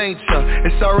tongue repaint ya.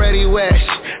 It's already wet,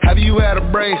 have you had a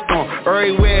brainstorm?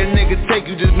 Everywhere a nigga take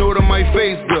you, just know that my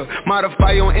face good.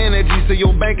 Modify your energy so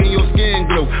your bank and your skin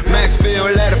glow.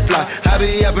 Maxfield, let it fly, I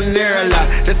be up in there a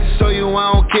lot. Just to show you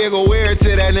I don't care, go wear it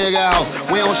to that nigga house.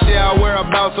 We don't share our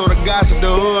whereabouts, so the gossip, the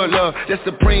hood love. That's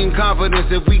supreme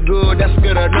confidence, if we good, that's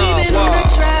good enough. We've been on a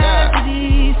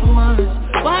tragedy for months.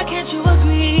 Why can't you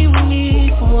agree with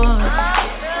me for once?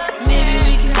 Maybe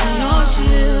we can be on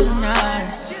chill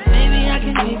tonight. Maybe I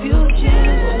can give you a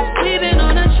chance. We've been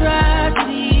on a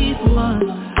tragedy for months.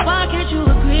 Why can't you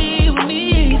agree with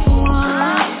me for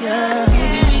once? Yeah.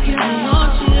 Maybe we can be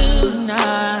on chill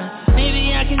tonight.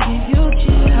 Maybe I can give you a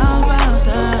chance. How about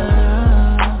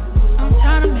that? I'm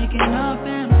tired of making up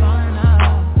and falling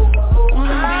out.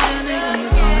 Wanna be the nigga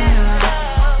you're calling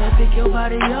out. That pick your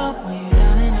body up when you're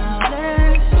down and out.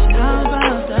 How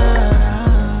about that?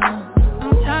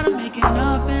 I'm tired of making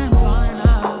up and falling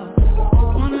out.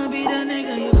 Wanna be the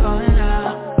nigga you're calling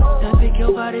out. That pick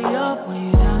your body up when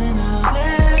you're down and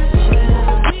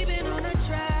out. We've been on a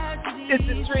tragedy. It's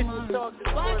the streets of talk.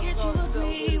 Why can't you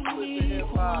agree with me for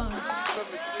once? From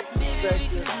the street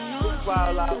perspective, it's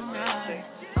wild out, man.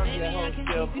 I'm your host,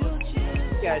 Bill. We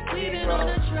got D-Bro,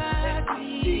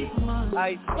 MCD,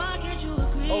 Ice, OG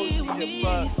the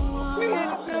Buck. We in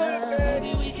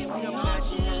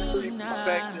the good,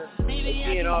 perspective.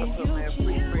 Again, also, man,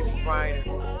 free Brittany Griner.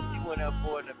 She went up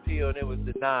for an appeal and it was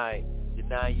denied. The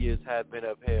 9 years have been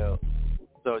upheld.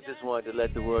 So just wanted to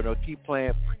let the world know. Keep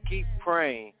praying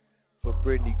for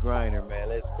Brittany Griner, man.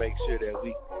 Let's make sure that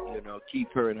we,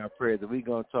 keep her in our prayers. And we're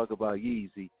gonna talk about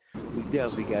Yeezy. We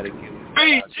definitely gotta give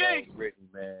it Brittany,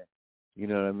 man. You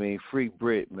know what I mean? Free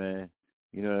Brit, man.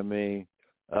 You know what I mean?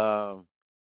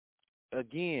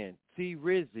 Again, T.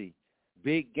 Rizzy.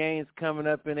 Big games coming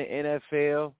up in the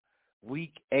NFL,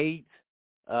 week 8,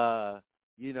 on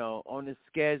the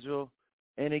schedule.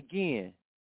 And again,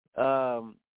 I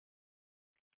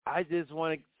just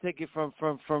want to take it from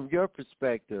your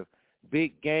perspective.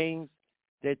 Big games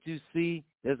that you see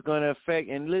that's going to affect.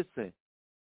 And listen,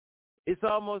 it's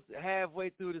almost halfway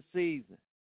through the season.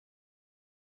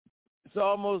 It's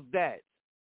almost that.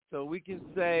 So we can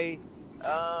say,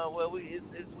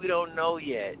 we don't know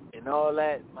yet, and all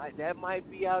that. That might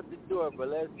be out the door, but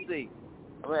let's see.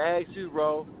 I'm gonna ask you,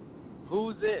 Ro,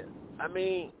 who's it? I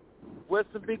mean,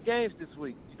 what's some big games this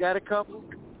week? You got a couple?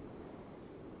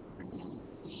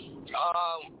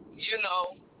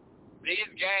 these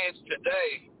games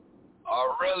today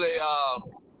are really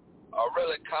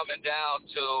coming down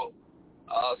to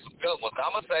some good ones.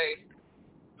 I'm gonna say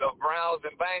the Browns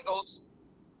and Bengals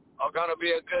are gonna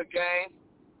be a good game.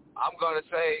 I'm gonna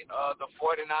say the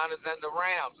 49ers and the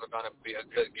Rams are gonna be a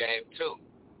good game too.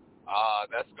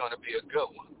 That's gonna be a good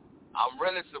one. I'm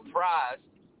really surprised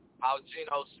how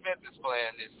Geno Smith is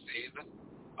playing this season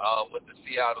with the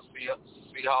Seattle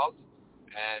Seahawks.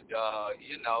 And,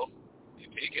 if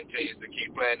he continues to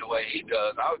keep playing the way he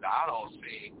does, I don't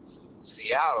see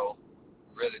Seattle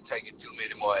really taking too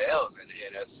many more L's in the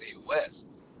NFC West.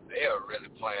 They are really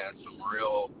playing some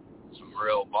real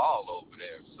ball over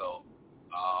there. So,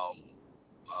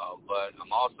 but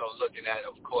I'm also looking at,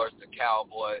 of course, the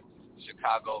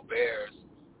Cowboy-Chicago Bears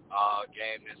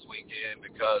game this weekend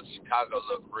because Chicago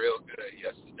looked real good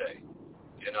yesterday.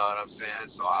 You know what I'm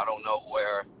saying? So I don't know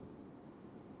where,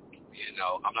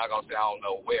 I'm not going to say I don't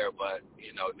know where, but,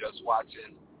 just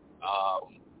watching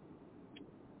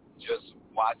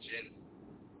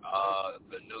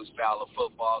the new style of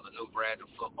football, the new brand of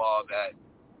football that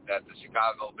the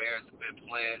Chicago Bears have been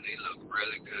playing, they look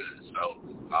really good. So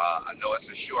I know it's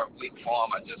a short week for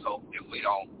them. I just hope that we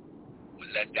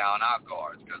let down our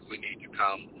guards because we need to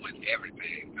come with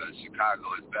everything because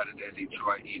Chicago is better than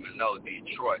Detroit, even though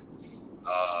Detroit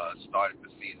started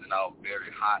the season out very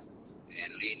hot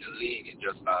and leading the league in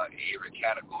just every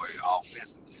category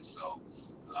offensively. So,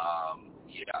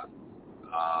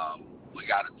 we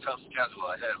got a tough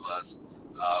schedule ahead of us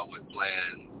with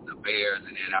playing the Bears,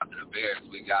 and then after the Bears,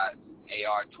 we got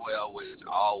AR-12, which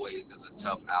always is a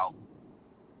tough out,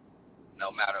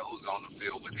 no matter who's on the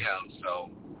field with him. So,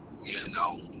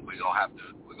 we're gonna have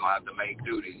to make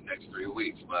do these next 3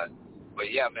 weeks. But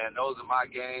yeah, man, those are my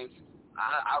games.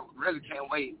 I really can't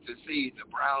wait to see the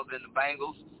Browns and the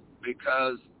Bengals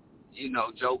because,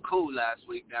 Joe Cool last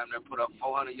week down there put up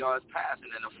 400 yards passing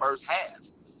in the first half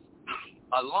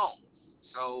alone.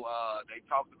 So they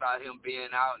talked about him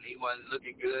being out and he wasn't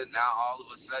looking good. Now all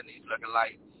of a sudden he's looking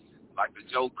like the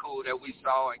Joe Cool that we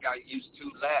saw and got used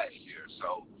to last year.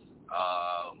 So,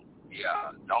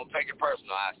 don't take it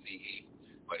personal, ICE,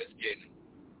 but it's getting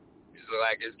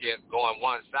going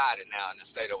one-sided now in the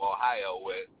state of Ohio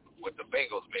with the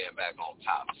Bengals being back on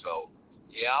top. So,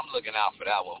 yeah, I'm looking out for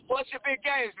that one. What's your big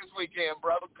games this weekend,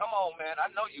 brother? Come on, man.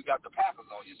 I know you got the Packers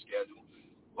on your schedule.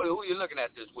 Who are you looking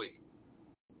at this week?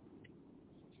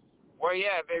 Where you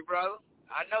at, big brother?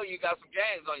 I know you got some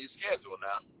games on your schedule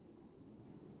now.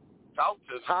 Talk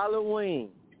to me.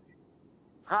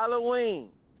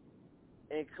 Halloween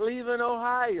in Cleveland,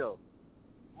 Ohio.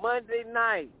 Monday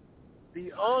night.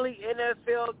 The only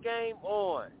NFL game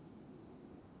on.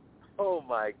 Oh,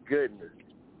 my goodness.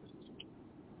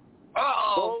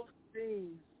 Uh-oh. Both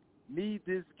teams need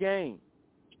this game.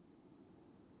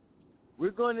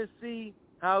 We're going to see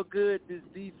how good this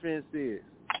defense is.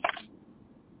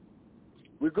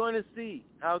 We're going to see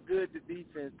how good the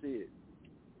defense is.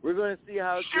 We're going to see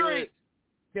how good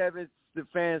Kevin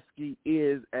Stefanski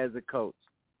is as a coach.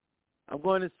 I'm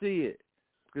going to see it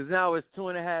because now it's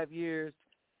 2.5 years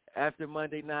after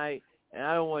Monday night, and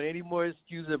I don't want any more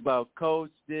excuses about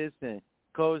coach this and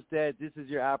coach that. This is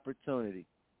your opportunity.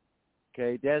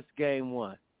 Okay, that's game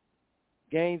one.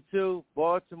 Game two,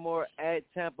 Baltimore at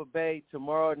Tampa Bay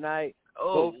tomorrow night.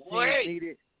 Oh, both teams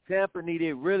needed. Tampa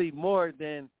needed really more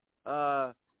than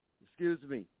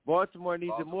Baltimore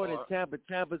needs it more than Tampa.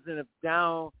 Tampa's in a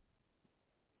down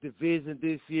division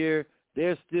this year.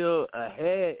 They're still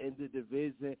ahead in the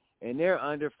division, and they're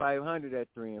under 500 at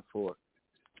 3-4.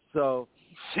 So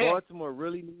Baltimore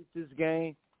really needs this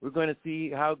game. We're going to see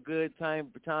how good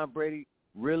Tom Brady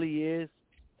really is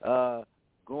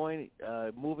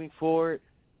moving forward.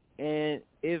 And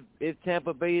if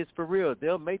Tampa Bay is for real,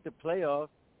 they'll make the playoffs,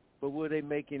 but will they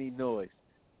make any noise?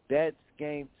 That's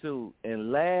game two.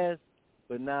 And last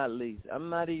but not least, I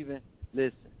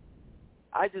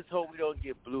just hope we don't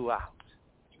get blew out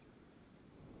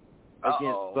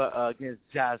against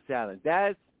Josh Allen.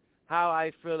 That's how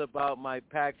I feel about my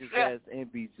Packers as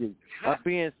NBC. I'm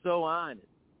being so honest.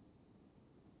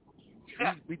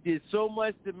 We did so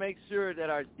much to make sure that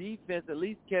our defense at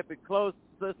least kept it close,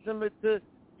 so similar to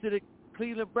the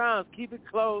Cleveland Browns. Keep it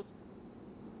close.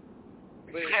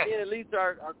 But then at least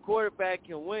our quarterback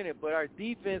can win it. But our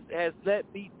defense has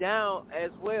let beat down as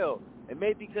well. And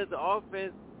maybe because the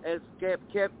offense has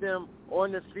kept them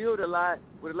on the field a lot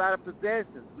with a lot of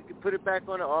possessions. We can put it back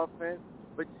on the offense,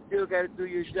 but you still got to do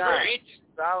your job.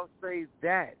 So I'll say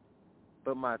that.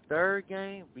 But my third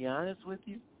game, be honest with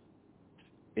you,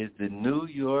 is the New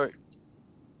York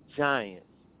Giants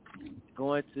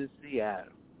going to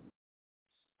Seattle.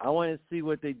 I want to see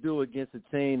what they do against a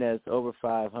team that's over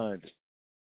 500.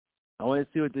 I want to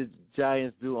see what the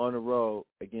Giants do on the road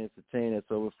against a team that's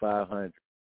over 500.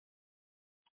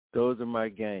 Those are my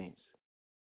games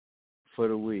for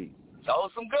the week. Those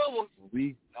some good ones.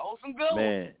 Those some good ones.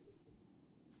 Man,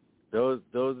 those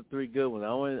are 3 good ones.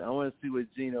 I want to see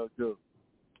what Geno do.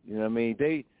 You know what I mean?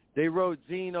 They wrote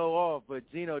Geno off, but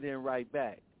Geno didn't write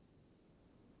back.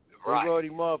 Right. They wrote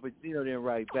him off, but Geno didn't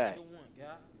write back.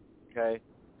 Okay.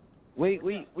 We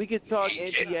can talk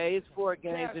NBA. It's 4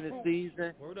 games in the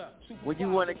season. When you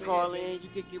want to call in, you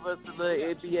can give us a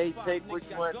little NBA take. What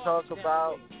you want to talk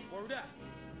about?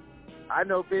 I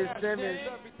know Ben Simmons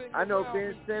and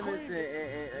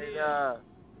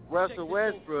Russell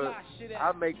Westbrook.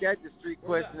 I'll make that the street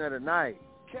question of the night.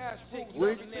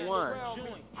 Which one is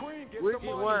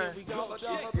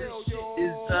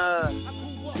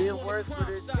being worse for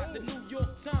this team?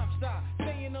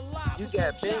 You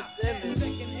got Ben Simmons.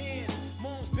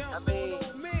 I mean,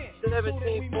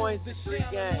 17 points in 3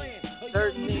 games,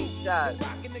 13 shots,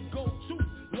 and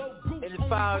it's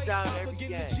fouled down every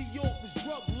game.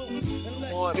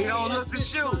 He don't look to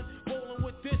shoot.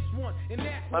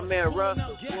 My man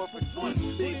Russell, 4 for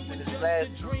 26 in his last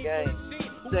 2 games.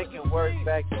 Second worst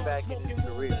back-to-back in his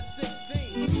career.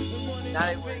 Now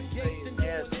they want to say his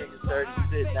hamstring is 30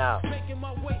 sitting out. We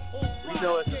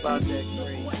know it's about that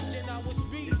green.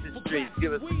 It's the streets.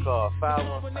 Give us a call.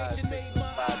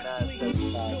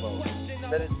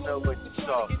 515-659-9750. Let us know what you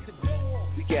saw.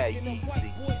 We got Yeezy.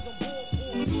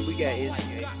 We got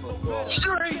NBA football. We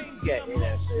got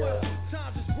NFL.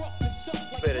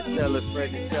 You better tell a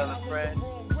friend to tell a friend.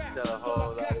 Tell a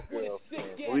whole lot of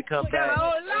girlfriends. When we come back,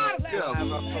 we'll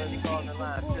have our first call on the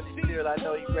line. Philly Steel, I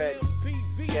know you ready.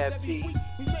 We got P.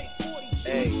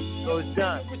 Hey, so it's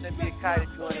done. Send me a kite if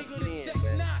you want to get in,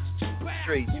 man.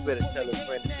 Straight, you better tell a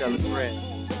friend to tell a friend.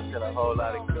 Tell a whole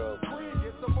lot of girlfriends.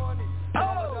 The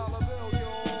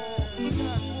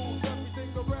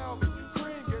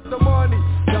money,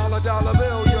 dollar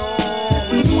bill, yo.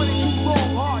 22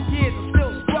 long hard years, I'm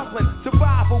still struggling.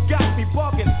 Survival got me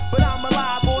bugging, but I'm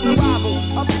alive on arrival.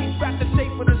 I'm beat back the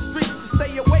shape of the streets to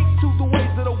stay awake to the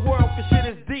ways of the world, cause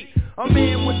shit is deep. A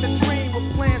man with a dream with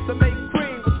plans to make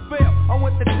cream was fair. I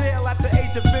went to jail at the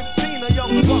age of 15, a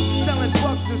young buck selling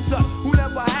drugs and such, who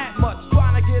never had much,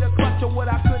 trying to get a clutch of what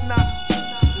I could not.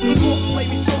 The court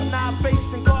played me short, now I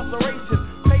face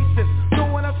incarceration. Pacing,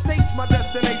 knowing I've staged my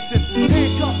destination.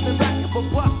 Handcuffed and back of a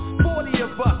bus, 40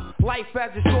 of us. Life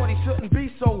as a shorty shouldn't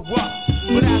be so rough.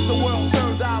 But as the world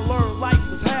turns, I learned life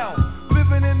is hell.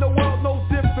 Living in the world no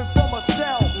different from a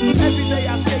cell. Every day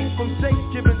I skate from Jake,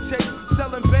 giving chase,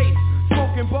 selling bass,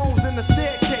 smoking bones in the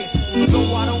staircase.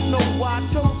 Though I don't know why I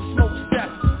chose to smoke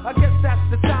steps. I guess that's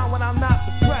the time when I'm not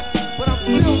depressed, but I'm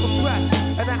still depressed.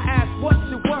 And I ask, what's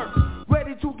it worth?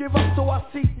 Ready to give up, so I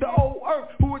seek the old earth,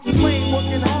 who explain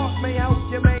working hard may help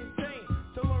you maintain,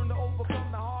 to learn to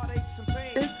overcome the heartaches and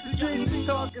pain. It's the Street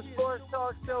Talk and Sports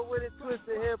Talk Show with a twist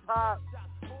of hip-hop.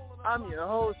 I'm your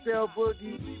wholesale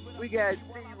boogie. We got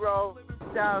Zero,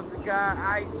 Styles the Guy,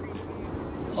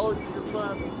 ICE, OG the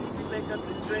Bump. We make up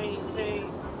the dream team,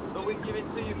 but we give it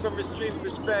to you from a street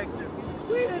perspective.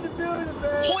 We in the building,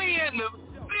 man. We in the building.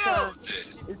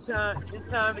 It's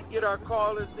time to get our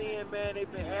callers in, man.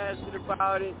 They've been asking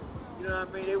about it. You know what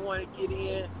I mean? They want to get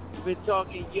in. We've been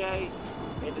talking Ye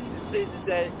and the decisions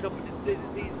a couple of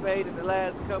decisions he's made in the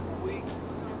last couple of weeks.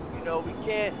 You know, we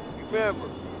can't remember.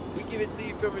 We give it to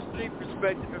you from a street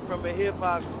perspective and from a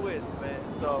hip-hop twist, man.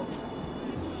 So, a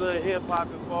little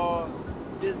hip-hop involved.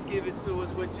 Just give it to us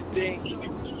what you think.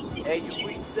 Hey, your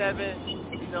week 7,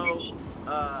 you know,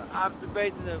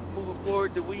 observations and moving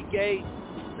forward to week 8.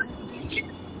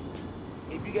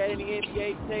 If you got any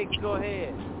NBA takes, go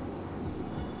ahead.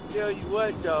 Tell you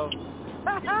what, though.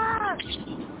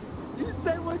 You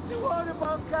say what you want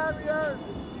about Kyrie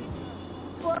Irving.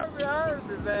 Kyrie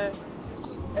Irving, man.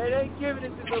 Hey, they giving it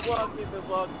to Milwaukee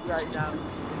right now.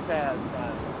 It's past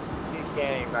time. Big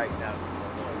game right now.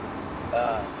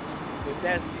 But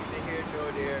that's neither here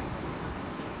nor there.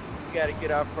 We got to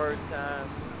get our first time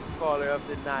caller of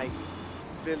the night.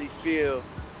 Philly Field.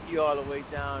 He all the way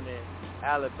down in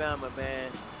Alabama,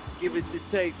 man. Give it to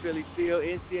take, Philly Field.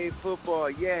 NCAA football,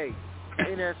 yay.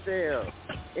 NFL,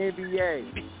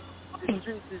 NBA. The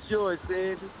streets is yours,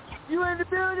 baby. You in the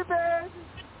building, baby.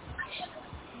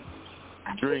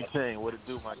 Dream Team, what it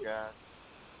do, my guy?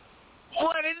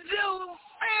 What it do,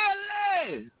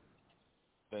 Philly?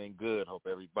 Thing good. Hope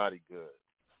everybody good.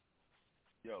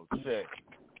 Yo, check.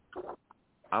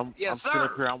 I'm sitting up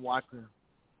here. I'm watching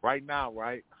right now.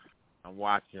 Right, I'm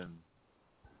watching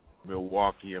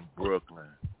Milwaukee and Brooklyn.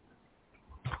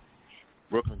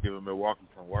 Brooklyn giving Milwaukee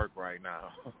some work right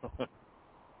now.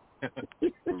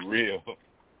 For real.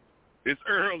 It's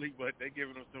early, but they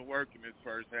giving them some work in this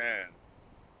first half.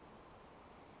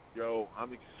 Yo,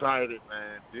 I'm excited,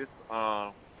 man. This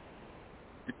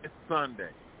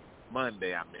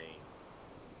Monday, I mean.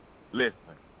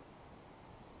 Listen,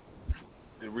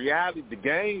 the reality, the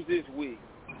games this week,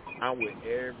 I'm with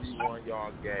every one of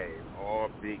y'all games, all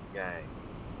big games.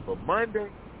 But Monday,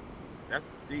 that's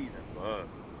the season for us.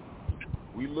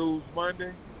 We lose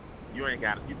Monday, you ain't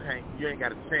got a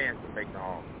chance to make the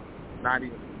offer. Not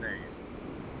even a chance.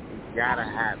 You gotta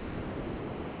have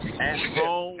it. At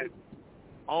home,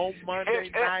 on Monday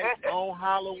night, on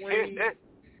Halloween.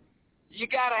 You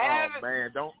gotta have it.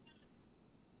 Man,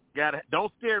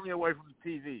 don't scare me away from the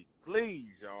TV. Please,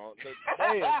 y'all.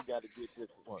 Man, we got to get this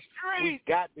one. We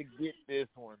got to get this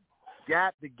one.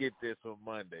 Got to get this one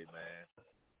Monday, man.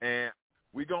 And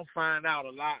we're going to find out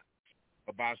a lot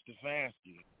about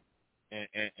Stefanski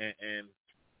and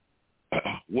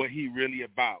what he really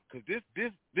about. Because his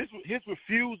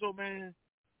refusal, man,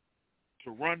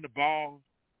 to run the ball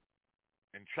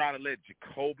and try to let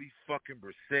Jacoby fucking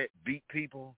Brissett beat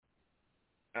people.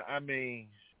 I mean,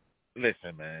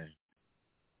 listen, man.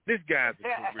 This guy's a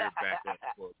career backup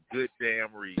for a good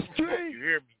damn reason. You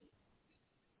hear me?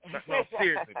 No,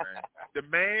 seriously, man. The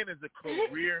man is a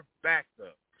career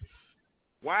backup.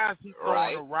 Why is he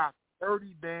throwing a rock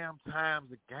 30 damn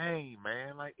times a game,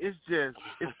 man? Like, it's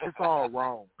all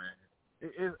wrong, man.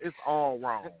 It's all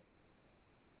wrong.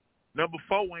 Number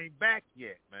 4 ain't back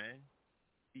yet, man.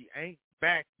 He ain't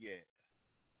back yet.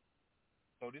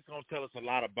 So this is going to tell us a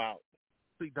lot about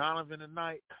Donovan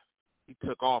tonight. He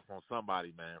took off on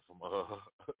somebody, man, from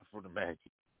the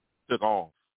Magic. Took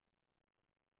off.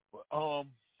 But, so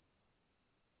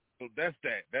that's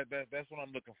that. That's what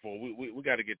I'm looking for. We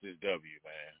got to get this W,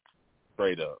 man.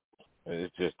 Straight up.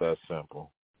 It's just that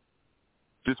simple.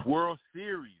 This World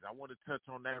Series, I want to touch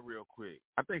on that real quick.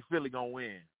 I think Philly gonna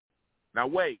win. Now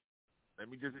wait, let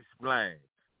me just explain.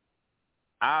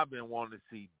 I've been wanting to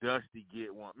see Dusty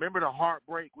get one. Remember the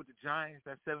heartbreak with the Giants,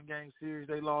 that 7-game series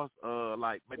they lost,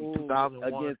 like maybe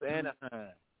 2001? Against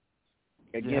Anaheim.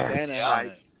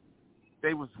 Like,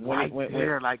 they was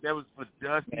there. Like, that was for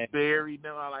Dusty Berry. You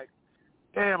know, like,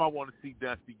 damn, I want to see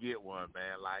Dusty get one,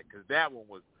 man. Like, because that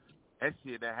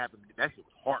shit that happened, that shit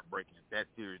was heartbreaking. That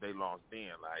series they lost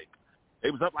then. Like, it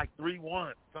was up like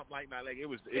 3-1, something like that. Like, it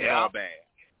was all bad.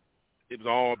 It was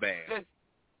all bad.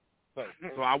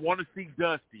 So I want to see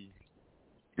Dusty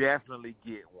definitely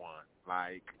get one.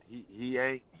 Like, he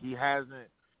hasn't.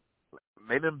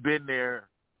 They done been there,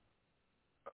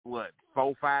 4-5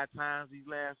 times these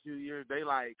last few years. They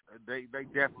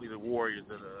definitely the Warriors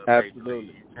of the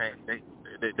absolutely.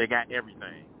 They got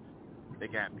everything. They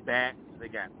got bats. They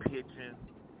got pitching.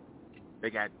 They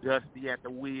got Dusty at the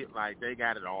wheel. Like, they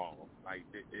got it all. Like,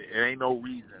 it ain't no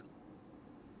reason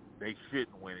they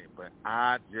shouldn't win it. But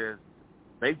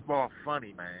baseball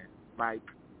funny, man. Like,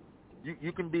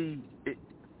 you can be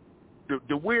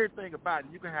the weird thing about it,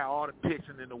 you can have all the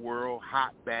pitching in the world,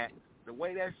 hot bats. The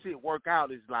way that shit work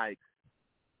out is like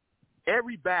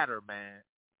every batter, man,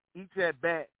 each at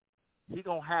bat, he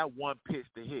gonna have one pitch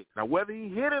to hit. Now whether he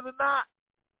hit it or not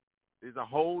is a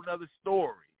whole nother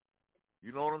story.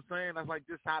 You know what I'm saying? That's like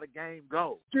just how the game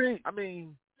goes. I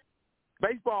mean,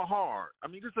 baseball hard. I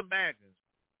mean, just imagine.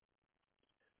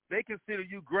 They consider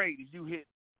you great if you hit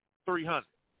 300.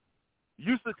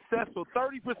 You successful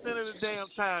 30% of the damn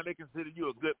time. They consider you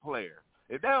a good player.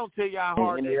 If they don't tell you how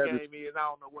hard that game is, I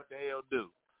don't know what the hell do.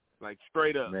 Like,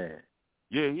 straight up. Man.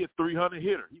 Yeah, he's a 300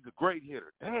 hitter. He's a great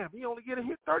hitter. Damn, he only get a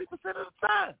hit 30% of the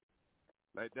time.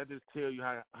 Like, that just tell you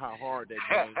how hard that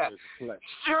game is to play.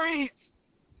 Street.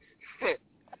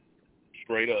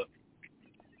 Straight up.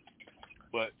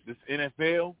 But this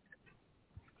NFL,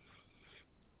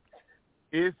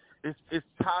 it's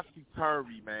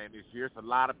topsy-turvy, man, this year. It's a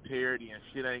lot of parity, and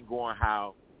shit ain't going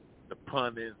how the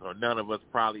pundits or none of us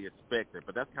probably expected.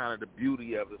 But that's kind of the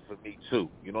beauty of it for me, too.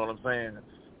 You know what I'm saying?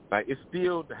 Like, it's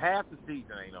still, half the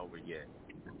season ain't over yet.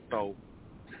 So,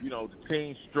 you know, the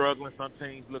team's struggling. Some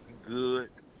teams looking good.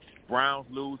 Browns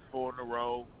lose 4 in a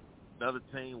row. Another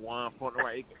team won 4 in a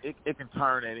row. It can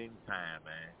turn at any time,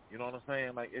 man. You know what I'm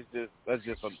saying? Like, that's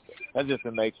just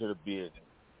the nature of the business.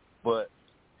 But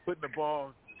putting the ball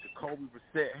in Jacoby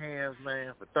Brissett hands,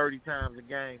 man, for 30 times a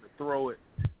game to throw it,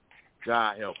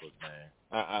 God help us, man.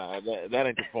 That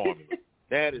ain't the formula.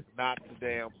 That is not the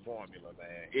damn formula,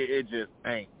 man. It just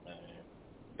ain't, man.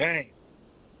 Dang.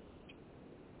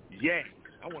 Yay.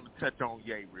 I want to touch on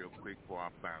Yay real quick before I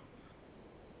bounce.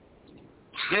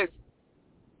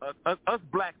 Us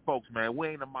black folks, man, we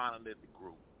ain't a monolithic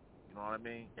group. You know what I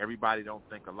mean? Everybody don't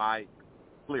think alike,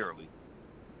 clearly,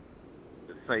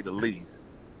 to say the least.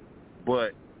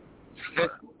 But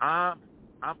I'm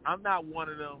not one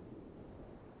of them.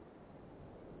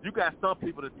 You got some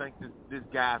people that think this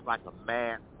guy's like a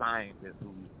mad scientist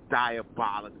who's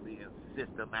diabolically and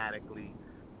systematically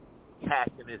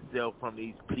casting himself from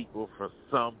these people for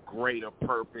some greater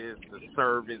purpose to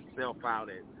serve himself out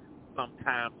at some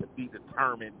time to be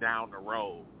determined down the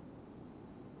road.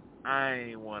 I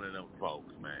ain't one of them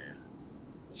folks, man.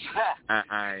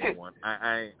 I ain't one.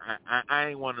 I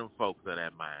ain't one of them folks of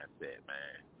that mindset,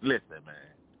 man. Listen, man.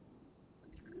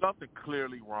 Something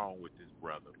clearly wrong with this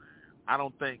brother, man. I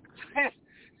don't think.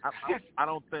 I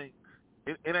don't think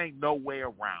it ain't no way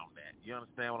around that. You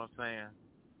understand what I'm saying?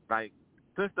 Like,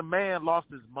 since the man lost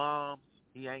his mom,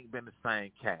 he ain't been the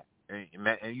same cat, and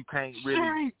you can't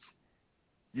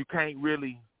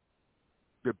really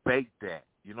debate that.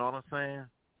 You know what I'm saying?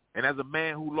 And as a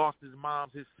man who lost his mom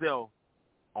himself,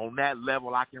 on that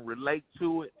level, I can relate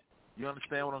to it. You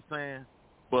understand what I'm saying?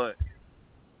 But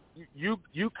you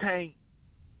can't.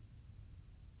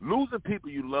 Losing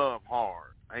people you love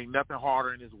hard ain't nothing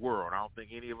harder in this world. I don't think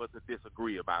any of us would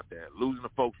disagree about that. Losing the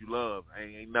folks you love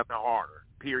ain't nothing harder.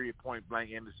 Period, point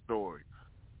blank, end of story.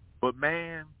 But,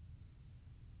 man,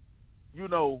 you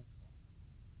know,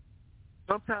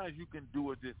 sometimes you can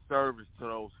do a disservice to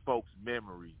those folks'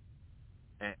 memory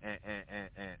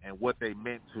and what they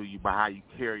meant to you by how you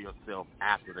carry yourself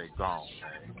after they're gone.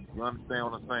 You understand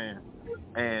what I'm saying?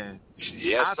 And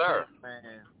yes, sir. Think,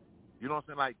 man, you know what I'm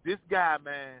saying? Like, this guy,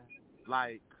 man,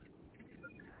 like,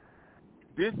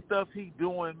 this stuff he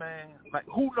doing, man, like,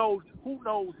 who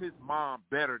knows his mom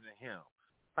better than him?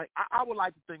 Like, I would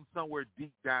like to think somewhere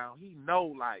deep down he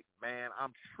know, like, man,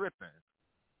 I'm tripping.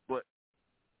 But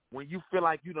when you feel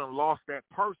like you done lost that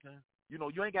person, you know,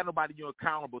 you ain't got nobody you're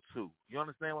accountable to. You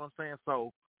understand what I'm saying?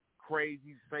 So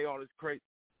crazy, say all this crazy.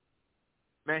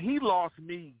 Man, he lost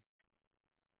me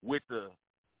with the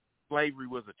slavery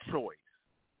was a choice.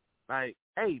 Like,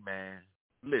 hey, man,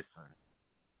 listen.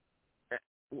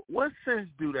 What sense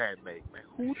do that make, man?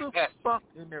 Who the fuck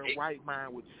in their right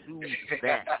mind would choose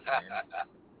that, man?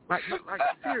 Like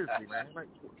seriously, man. Like,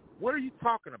 what are you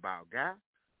talking about, guy?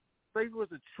 Slavery was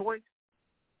a choice.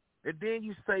 And then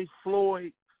you say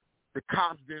Floyd, the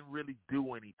cops didn't really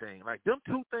do anything. Like, them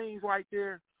two things right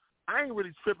there, I ain't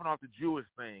really tripping off the Jewish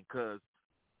thing because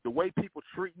the way people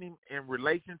treating him in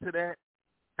relation to that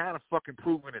kind of fucking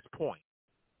proving his point.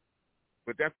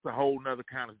 But that's a whole nother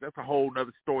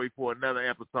story for another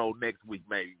episode next week,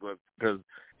 maybe. But because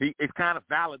it's kind of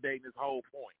validating his whole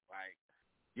point. Like,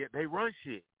 yeah, they run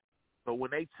shit. So when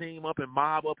they team up and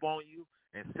mob up on you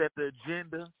and set the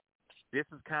agenda, this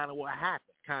is kind of what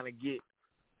happens. Kind of get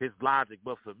his logic.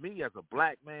 But for me, as a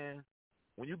black man,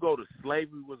 when you go to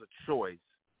slavery was a choice,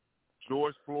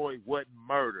 George Floyd wasn't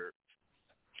murdered.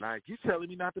 Like, you telling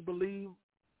me not to believe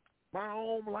my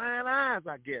own blind eyes?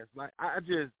 I guess. Like,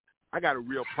 I got a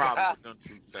real problem with them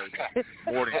two statements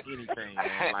more than anything,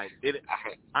 man. Like,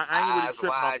 I ain't really tripping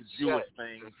off the Jewish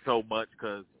thing so much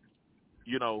because,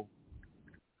 you know,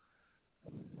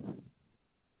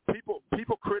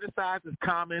 people criticize his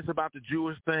comments about the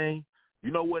Jewish thing.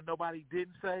 You know what nobody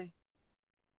didn't say?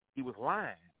 He was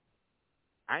lying.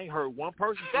 I ain't heard one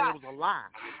person say it was a lie.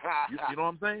 You know what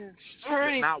I'm saying?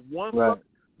 Straight. Not one. Right.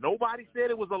 Nobody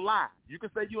said it was a lie. You can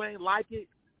say you ain't like it.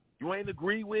 You ain't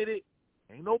agree with it.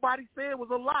 Ain't nobody said it was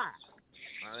a lie.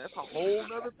 That's a whole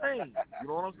other thing. You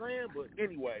know what I'm saying? But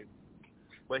anyway,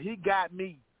 but he got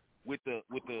me with the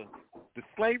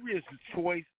slavery is a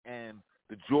choice and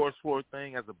the George Floyd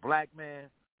thing. As a black man,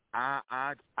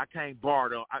 I can't bar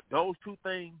those two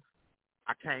things.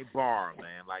 I can't bar,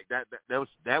 man. Like that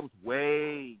was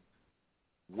way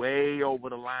over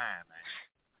the line,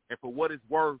 man. And for what it's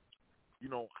worth, you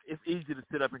know, it's easy to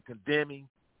sit up and condemn him.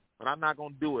 But I'm not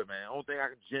going to do it, man. The only thing I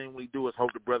can genuinely do is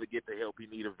hope the brother get the help he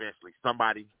need eventually.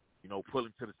 Somebody, you know, pull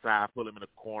him to the side, pull him in a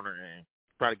corner, and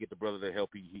try to get the brother the help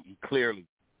he clearly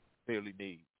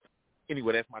needs.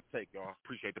 Anyway, that's my take, y'all.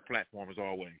 Appreciate the platform as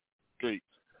always. Peace.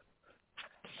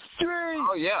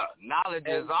 Oh, yeah. Knowledge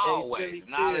is always.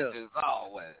 Knowledge is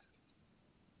always.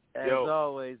 As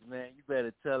always, man, you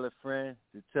better tell a friend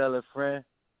to tell a friend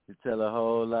to tell a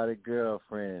whole lot of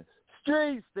girlfriends.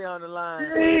 Street, stay on the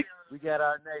line. We got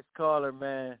our next caller,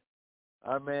 man.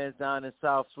 Our man's down in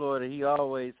South Florida. He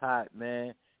always hot,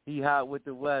 man. He hot with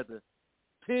the weather.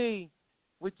 P,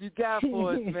 what you got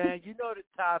for us, man? You know the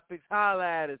topics. Holla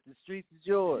at us. The streets is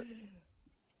yours.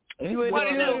 You in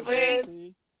the building,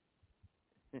 man?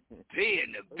 P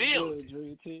in the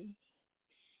building.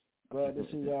 Glad to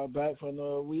see y'all back for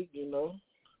another week, you know.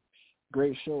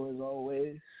 Great show as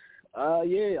always.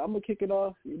 Yeah, I'm gonna kick it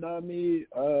off. You know what I mean?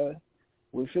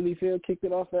 When Philly Field kicked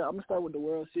it off, I'm gonna start with the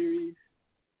World Series.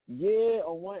 Yeah,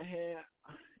 on one hand,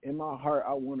 in my heart,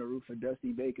 I want to root for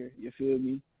Dusty Baker. You feel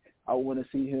me? I want to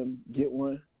see him get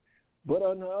one. But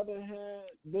on the other hand,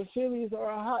 the Phillies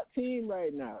are a hot team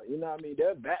right now. You know what I mean?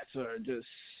 Their bats are just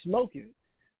smoking.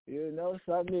 You know,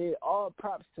 so I mean, all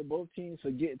props to both teams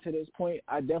for getting to this point.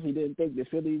 I definitely didn't think the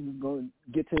Phillies was going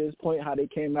to get to this point, how they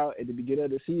came out at the beginning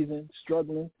of the season,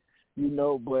 struggling, you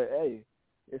know. But, hey,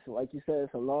 it's like you said,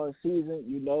 it's a long season,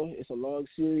 you know. It's a long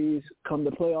series come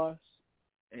the playoffs.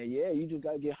 And, yeah, you just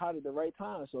got to get hot at the right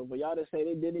time. So for y'all to say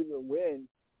they didn't even win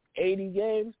 80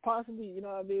 games possibly, you know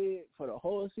what I mean, for the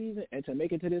whole season and to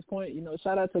make it to this point, you know,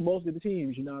 shout out to both of the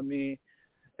teams, you know what I mean.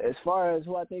 As far as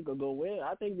who I think will go win,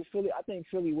 I think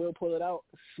Philly will pull it out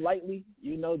slightly,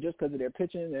 you know, just because of their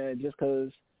pitching and just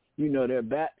because, you know, their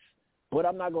bats. But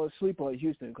I'm not going to sleep on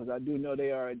Houston because I do know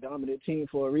they are a dominant team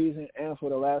for a reason and for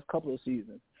the last couple of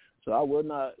seasons. So I will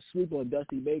not sleep on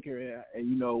Dusty Baker and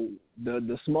you know,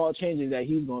 the small changes that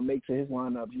he's going to make to his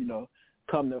lineup, you know,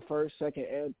 come the first, second,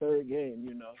 and third game,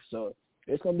 you know. So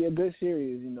it's going to be a good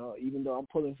series, you know, even though I'm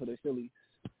pulling for the Phillies.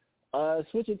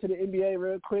 Switching to the NBA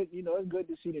real quick, you know, it's good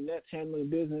to see the Nets handling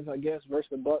business, I guess, versus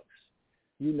the Bucks,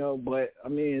 you know. But, I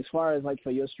mean, as far as, like,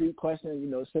 for your street question, you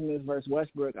know, Simmons versus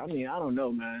Westbrook, I mean, I don't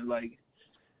know, man. Like,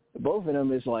 both of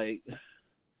them is, like,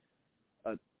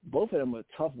 both of them are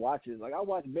tough watches. Like, I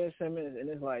watch Ben Simmons, and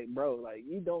it's like, bro, like,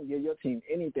 you don't give your team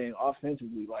anything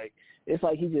offensively. Like, it's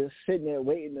like he just sitting there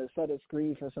waiting to set a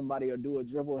screen for somebody or do a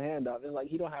dribble handoff. It's like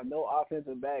he don't have no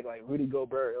offensive bag like Rudy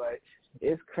Gobert. Like,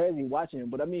 it's crazy watching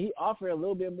him. But, I mean, he offered a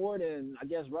little bit more than, I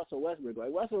guess, Russell Westbrook. Like,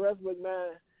 Russell Westbrook, man,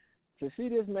 to see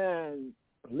this man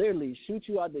literally shoot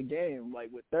you out the game,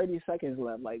 like, with 30 seconds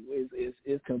left, like,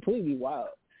 is completely wild.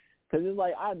 Because it's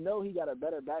like I know he got a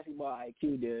better basketball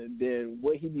IQ than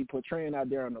what he be portraying out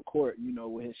there on the court, you know,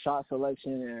 with his shot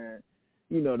selection and,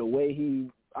 you know, the way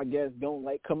he, I guess, don't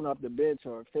like coming off the bench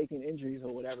or faking injuries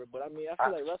or whatever. But, I mean, I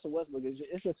feel like Russell Westbrook,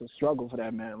 it's just a struggle for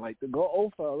that man. Like, to go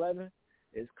 0 for 11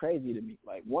 is crazy to me.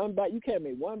 Like, you can't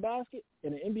make one basket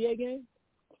in an NBA game?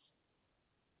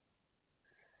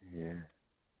 Yeah.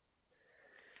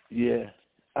 Yeah.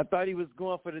 I thought he was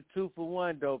going for the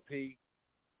 2-for-1, though, P.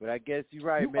 But I guess you're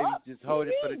right. Maybe just hold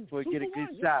it for get a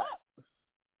good shot.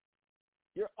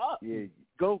 You're up. Yeah,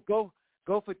 go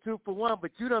for 2-for-1, but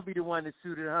you don't be the one to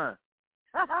shoot it, huh?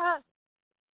 I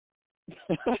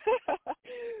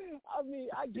mean,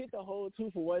 I get the whole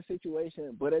 2-for-1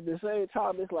 situation, but at the same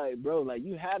time, it's like, bro, like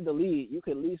you have the lead. You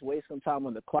could at least waste some time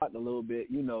on the clock a little bit.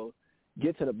 You know,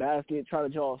 get to the basket, try to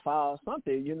draw a foul,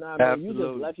 something. You know what I mean? Absolutely.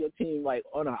 You just left your team like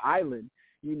on an island.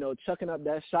 You know, chucking up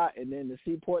that shot, and then to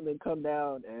see Portland come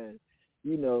down and,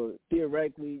 you know,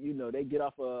 theoretically, you know, they get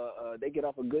off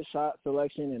a good shot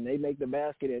selection and they make the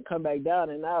basket and come back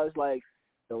down, and now it's like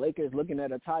the Lakers looking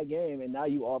at a tie game, and now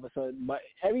you all of a sudden, but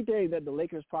everything that the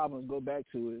Lakers' problems go back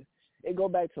to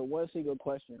one single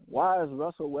question: why is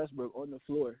Russell Westbrook on the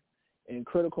floor in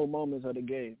critical moments of the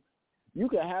game? You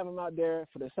could have him out there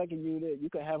for the second unit, you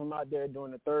could have him out there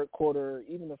during the third quarter,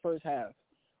 even the first half.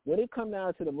 When it comes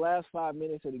down to the last 5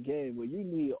 minutes of the game where you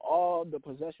need all the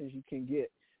possessions you can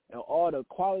get and all the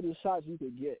quality shots you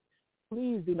can get,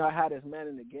 please do not have this man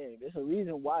in the game. There's a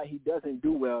reason why he doesn't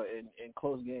do well in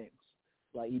close games.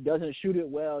 Like, he doesn't shoot it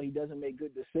well. He doesn't make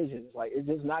good decisions. Like, it's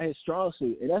just not his strong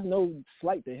suit. And that's no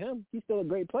slight to him. He's still a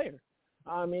great player.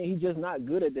 I mean, he's just not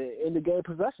good at the end-of-game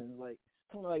possessions. Like,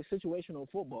 kind of like situational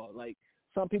football. Like,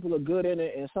 some people are good in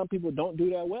it and some people don't do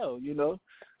that well, you know?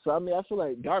 So, I mean, I feel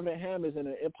like Darvin Ham is in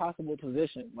an impossible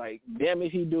position. Like, damn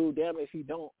if he do, damn if he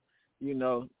don't. You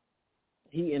know,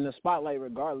 he in the spotlight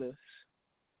regardless.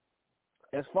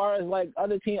 As far as, like,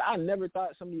 other teams, I never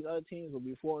thought some of these other teams would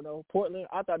be 4-0. Portland,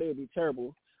 I thought they would be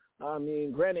terrible. I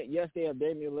mean, granted, yes, they have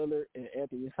Damian Lillard and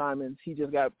Anthony Simons. He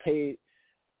just got paid.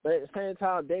 But at the same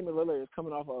time, Damian Lillard is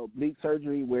coming off of oblique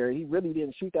surgery where he really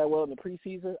didn't shoot that well in the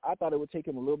preseason. I thought it would take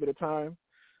him a little bit of time.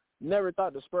 Never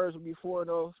thought the Spurs would be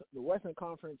 4-0. The Western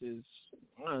Conference is,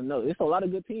 I don't know, it's a lot of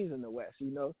good teams in the West,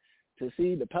 you know. To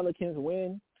see the Pelicans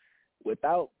win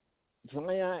without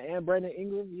Zion and Brandon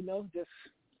Ingram, you know, just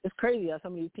it's crazy how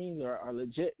some of these teams are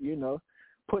legit, you know,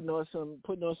 putting on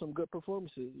some good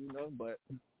performances, you know. But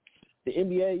the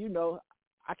NBA, you know,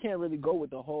 I can't really go with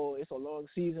the whole it's a long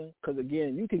season because,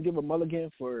 again, you can give a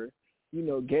mulligan for, you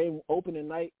know, game opening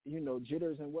night, you know,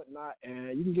 jitters and whatnot,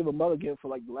 and you can give a mulligan for,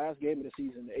 like, the last game of the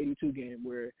season, the 82 game,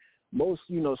 where most,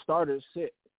 you know, starters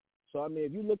sit. So, I mean,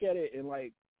 if you look at it in,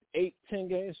 like, 8-10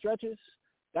 game stretches,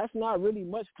 that's not really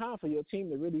much time for your team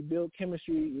to really build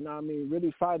chemistry, you know what I mean,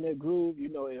 really find their groove, you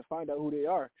know, and find out who they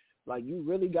are. Like, you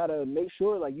really got to make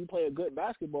sure, like, you play a good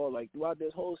basketball, like, throughout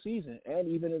this whole season and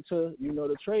even into, you know,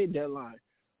 the trade deadline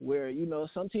where, you know,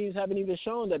 some teams haven't even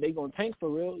shown that they're going to tank for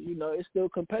real. You know, it's still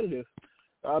competitive.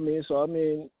 It's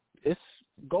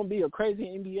going to be a crazy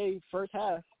NBA first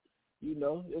half. You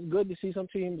know, it's good to see some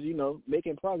teams, you know,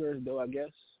 making progress, though, I guess.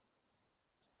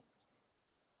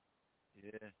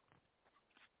 Yeah.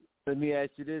 Let me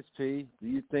ask you this, P. Do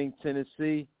you think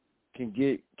Tennessee can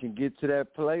get to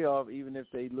that playoff even if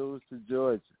they lose to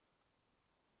Georgia?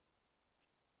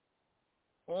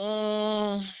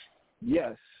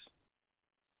 Yes.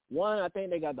 One, I think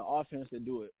they got the offense to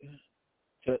do it,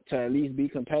 to at least be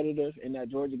competitive in that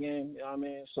Georgia game. You know what I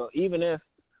mean? So even if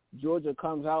Georgia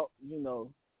comes out, you know,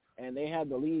 and they have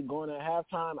the lead going at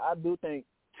halftime, I do think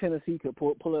Tennessee could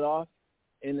pull it off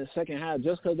in the second half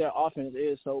just because their offense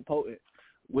is so potent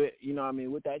with, you know what I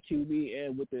mean, with that QB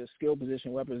and with the skill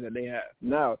position weapons that they have.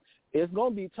 Now, it's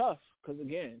going to be tough because,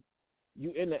 again,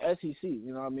 you in the SEC,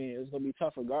 you know what I mean, it's going to be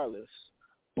tough regardless.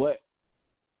 But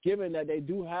given that they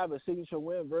do have a signature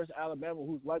win versus Alabama,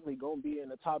 who's likely going to be in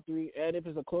the top three, and if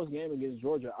it's a close game against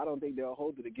Georgia, I don't think they'll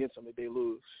hold it against them if they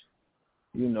lose.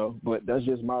 You know, but that's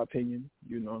just my opinion,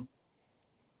 you know.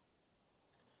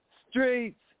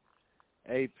 Streets.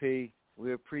 AP,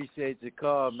 we appreciate your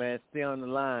call, man. Stay on the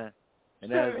line.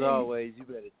 And as always, you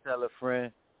better tell a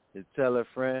friend to tell a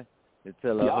friend to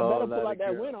tell a whole lot of girls. Y'all better pull out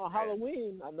that win on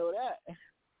Halloween. I know that.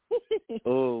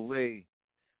 Oh, wait.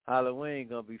 Halloween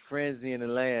going to be frenzy in the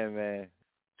land, man.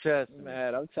 Trust me.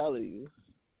 Man, I'm telling you.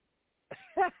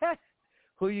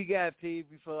 Who you got, P,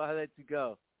 before I let you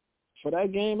go? For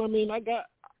that game, I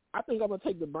think I'm going to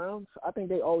take the Browns. I think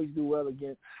they always do well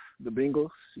against the Bengals,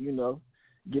 you know,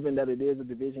 given that it is a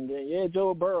division game. Yeah,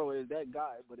 Joe Burrow is that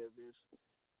guy, but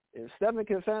if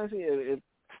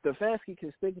Stefanski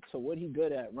can stick to what he's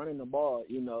good at, running the ball,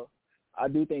 you know, I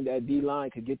do think that D-line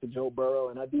could get to Joe Burrow,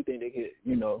 and I do think they could,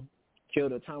 you know, kill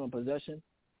the time of possession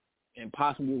and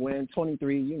possibly win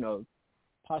 23, you know,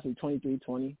 possibly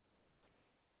 23-20.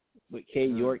 With K.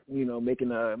 York, you know,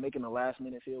 making a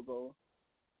last-minute field goal.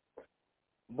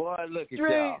 Boy, look at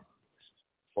y'all.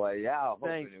 Boy, y'all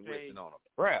hoping and wishing on a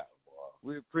prayer, boy.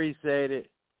 We appreciate it.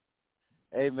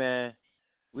 Hey, man,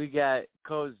 we got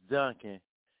Coach Duncan,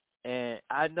 and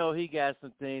I know he got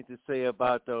some things to say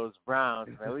about those Browns,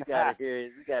 man. We got to hear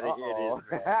it. We got to hear this,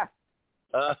 man.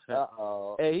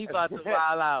 Uh-oh. Hey, he about to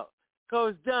file out.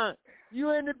 Coach Dunk,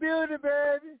 you in the building,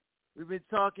 baby. We've been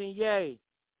talking yay.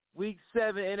 Week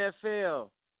 7 NFL.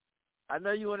 I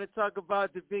know you want to talk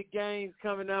about the big games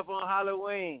coming up on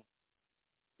Halloween.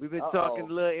 We've been talking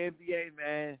a little NBA,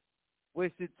 man.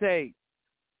 What's your take?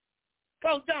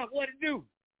 Coach Dunk, what to do?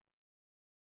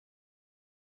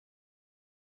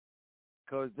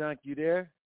 Coach Dunk, you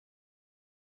there?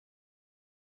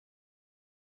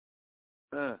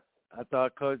 I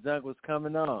thought Coach Dunk was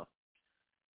coming on.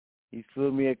 He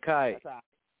flew me a kite.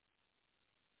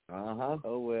 Uh-huh.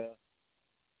 Oh, well.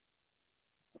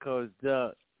 Coach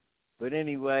Dunk. But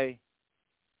anyway,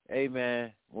 hey,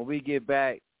 man, when we get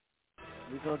back,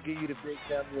 we're going to give you the big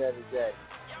W of the day.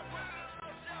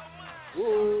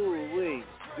 Woo-wee.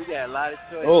 We got a lot of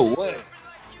choices. Oh, what?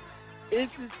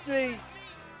 It's the street.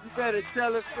 You better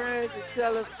tell a friend to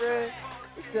tell a friend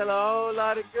to tell a whole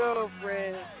lot of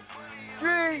girlfriends.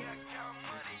 Street!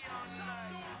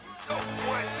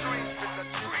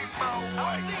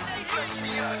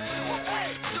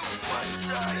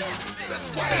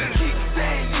 Keep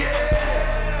saying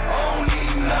yeah, I don't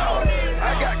even know. I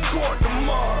got court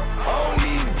tomorrow, I don't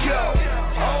even go.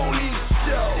 I don't even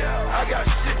show, I got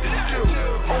shit to do.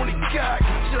 Only God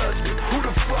can judge me, who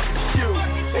the fuck is you?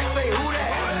 They say who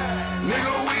that?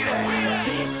 Nigga, we that.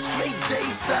 10 straight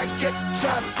days I get to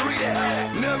try to free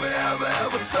that. Never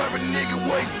ever serve a nigga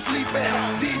where you sleep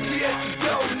at. DGS you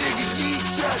go, nigga, you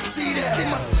ain't try to see that. In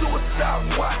my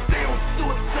suicide watch, they on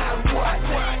suicide watch.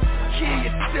 Kill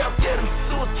yourself, get them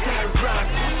suicide rock.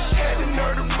 Had the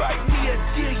nerve to write me a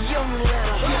dear young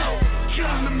letter.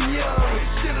 Killing them young,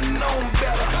 should've known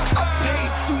better. I paid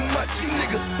too much, you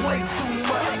niggas play too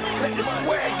much. Let the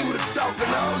swag do the talking,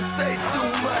 I don't say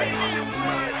too much.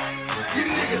 You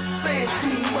niggas saying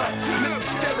too much. Mr.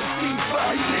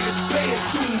 17.5, you niggas paying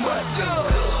too much.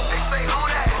 They say who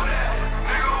that?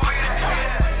 Nigga, we that.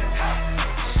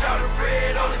 Shout a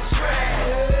red on the track.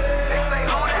 They say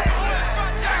who that?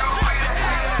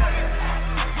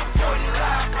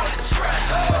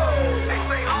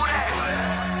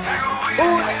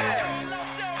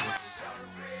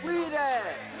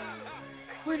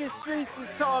 We the Streets and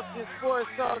Talk, this sports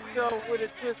talk show with a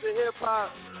twist of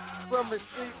hip-hop from a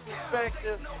street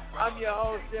perspective. I'm your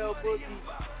host, L Boogie.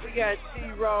 We got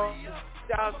T-Raw,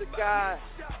 Styles the God,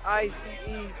 ICE,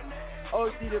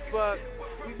 OG the Buck.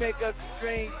 We make up the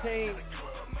dream team.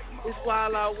 It's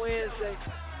Wild Out Wednesday.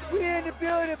 We in the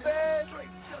building, man.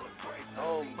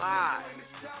 Oh my.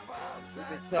 We've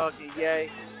been talking Yay.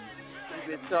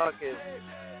 We've been talking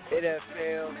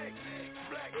NFL,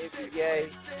 NBA,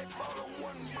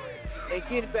 and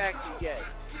getting back to Yay.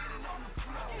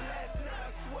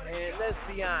 And let's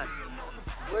be honest,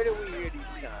 where do we hear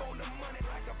these times?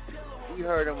 We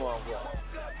heard them on what?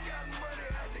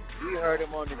 We heard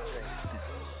them on the drink.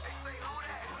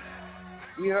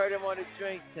 We heard him on the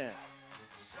Drink Champ.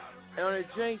 And on the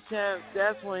Drink Champ,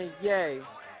 that's when Ye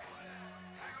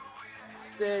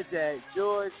said that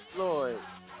George Floyd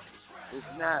was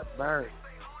not murdered.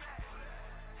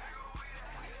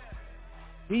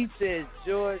 He said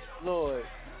George Floyd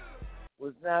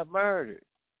was not murdered.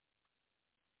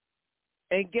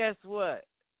 And guess what?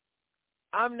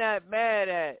 I'm not mad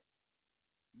at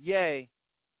Ye.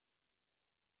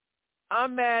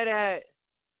 I'm mad at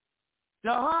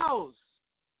the host.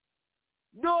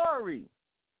 Nori.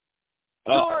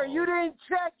 Nori, you didn't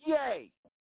check Ye.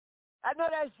 I know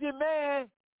that's your man.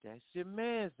 That's your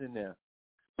man's in there.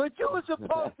 But you were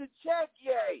supposed to check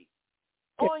Ye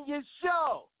on your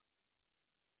show.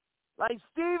 Like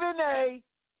Stephen A.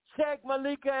 checked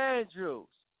Malika Andrews.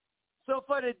 So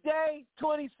for the day,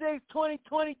 26,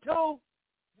 2022,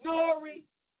 Nori,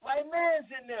 my man's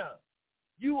in there.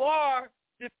 You are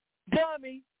the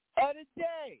dummy of the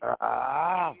day.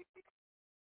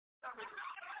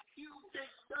 You big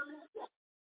dummy,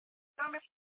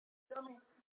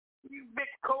 you big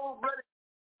cold-blooded.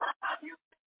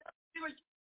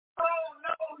 Oh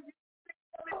no, you big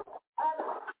dummy.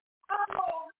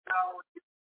 Oh no, you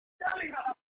dummy.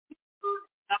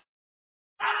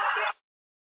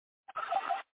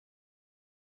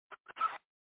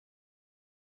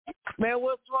 Man,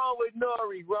 what's wrong with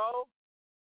Nori, bro?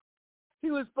 He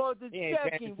was supposed to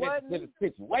check him, wasn't he? To the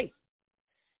situation.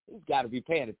 He's got to be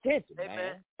paying attention,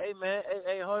 man.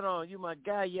 Hey, hold on. You my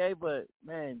guy, yeah, but,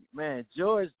 man,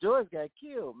 George got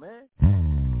killed, man.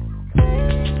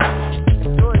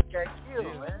 George got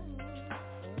killed, man.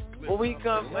 When we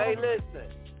come, hey, listen.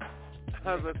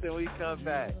 I was going to say, when we come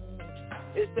back,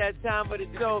 it's that time of the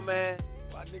show, man.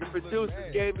 The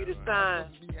producers gave me the sign.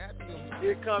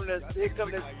 Here come the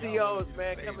COs,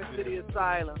 man, coming to the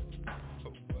asylum.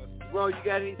 Bro, you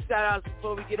got any shout-outs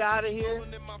before we get out of here?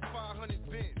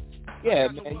 Yeah,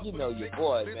 man, you know your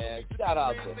boy, man. Shout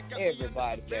out to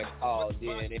everybody that called in,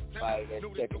 everybody that's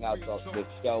checking out the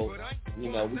show.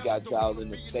 You know, we got y'all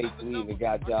in the States, we even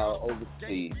got y'all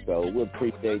overseas. So we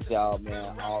appreciate y'all,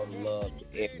 man. All the love to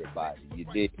everybody. You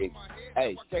did it.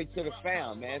 Hey, straight to the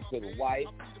fam, man, to the wife,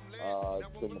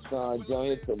 to my son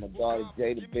Junior, to my daughter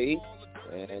Jada B,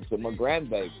 and to my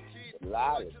grandbaby.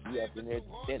 Lila, she up in there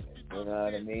dinner. You know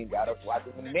what I mean? Got us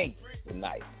watching the Knicks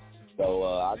tonight. So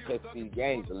I'll catch these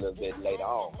games a little bit later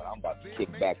on, but I'm about to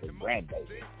kick back with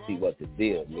grandbaby, see what the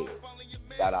deal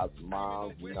is. Shout out to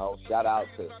moms, you know. Shout out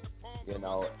to, you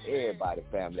know, everybody,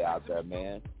 family out there,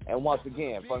 man. And once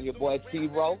again, from your boy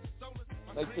T-Row,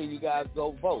 make sure you guys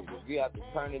go vote. If you have to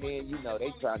turn it in, you know,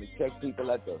 they trying to check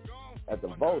people at the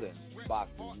voting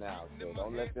boxes now. So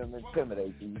don't let them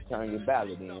intimidate you. You turn your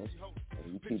ballot in and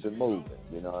you keep it moving.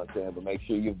 You know what I'm saying? But make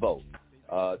sure you vote.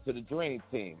 To the Dream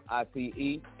Team,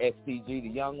 ICE, STG, the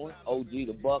young one, OG,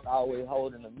 the Buck, always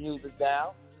holding the music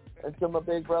down, and to my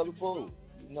big brother Boo.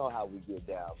 You know how we get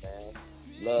down, man.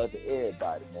 Love to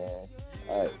everybody, man.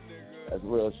 Hey, that's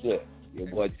real shit. Your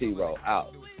boy T-Row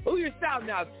out. Who you shouting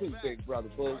out to, big brother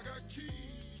Boo?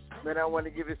 Man, I want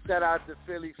to give a shout out to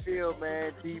Philly Field,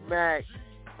 man. D-Mac,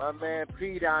 my man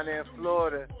P down there in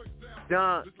Florida,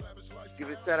 Dunk. Give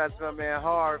a shout out to my man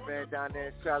Harv, man, down there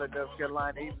in Charlotte, North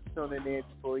Carolina. He was tuning in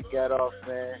before he got off,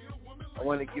 man. I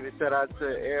want to give a shout out to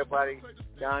everybody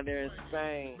down there in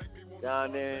Spain,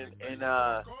 down there in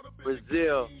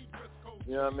Brazil.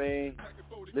 You know what I mean?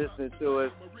 Listening to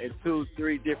us in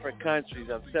 2-3 different countries.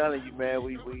 I'm telling you, man,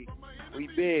 we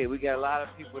big. We got a lot of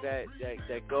people that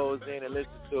goes in and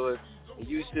listen to us, and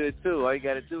you should too. All you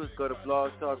got to do is go to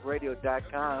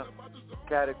blogtalkradio.com,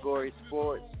 category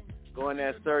sports. Go in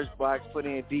that search box, put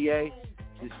in DA,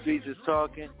 The Streets is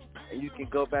Talking, and you can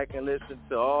go back and listen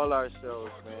to all our shows,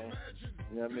 man.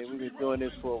 You know what I mean? We've been doing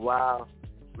this for a while.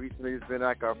 Recently, it's been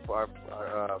like our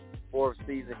fourth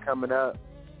season coming up.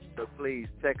 So please,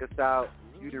 check us out.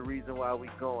 You the reason why we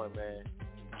going, man.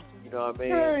 You know what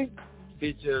I mean?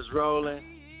 Features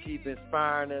rolling, keep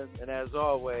inspiring us, and as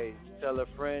always, tell a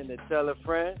friend to tell a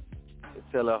friend to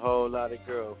tell a whole lot of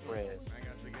girlfriends.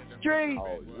 Street,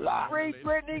 free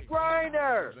Brittany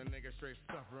Griner.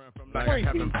 Like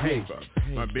having paper.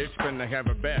 My bitch finna have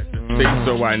a bag to see,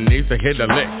 so I need to hit a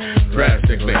lick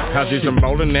drastically. I see some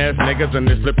bowling ass niggas and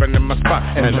they slipping in my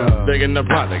spot. And big in the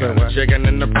pot, they got a chicken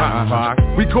in the pot.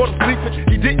 We caught him sleeping,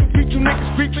 he didn't keep you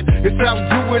niggas creeping. It's how we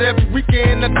do it every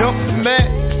weekend, I dump the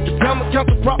man. The time I count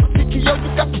the property, yo,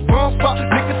 you got the bomb spot.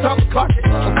 Niggas, I'm clocking.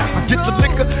 I get the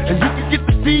liquor and you can get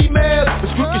the female. The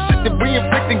crooked shit that we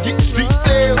inflict and get street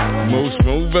sales. Move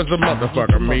smooth as a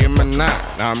motherfucker, me and my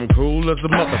nine. I'm cool as a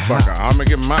motherfucker, I'ma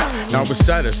get mine. Now we're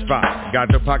satisfied. Got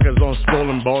the pockets on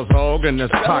swollen balls, hog, and this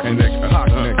pocket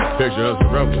nigga. Picture us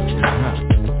rolling.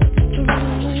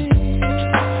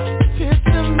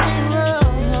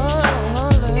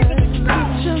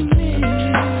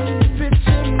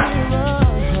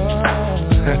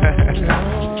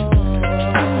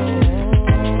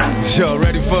 Y'all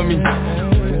ready for me?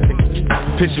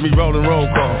 Picture me rolling roll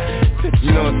call.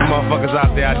 You know, some motherfuckers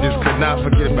out there I just could not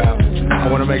forget about. I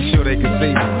wanna make sure they can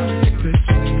see me.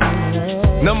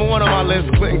 Number one on my list,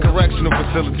 Clinton Correctional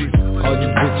Facilities. All you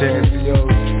bitch ass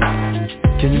CEOs.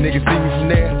 Can you niggas see me from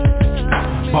there?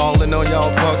 Ballin' on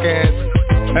y'all punk ass.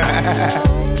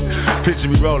 Picture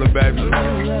me rolling, baby.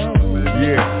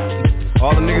 Yeah.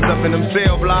 All the niggas up in them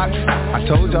cell blocks. I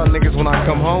told y'all niggas when I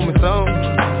come home it's on.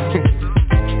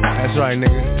 That's right,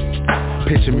 nigga.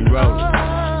 Picture me rolling.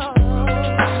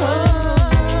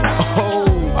 Oh,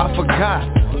 I forgot.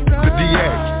 The DA.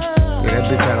 Yeah, that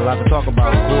bitch had a lot to talk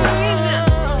about, of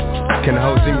course. Can the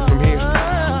hoe see me from here?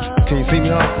 Can you see me,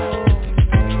 huh?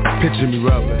 Picture me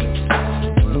rolling.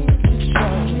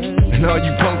 And all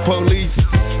you punk police,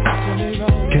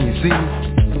 can you see me?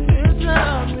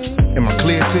 Am I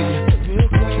clear to you?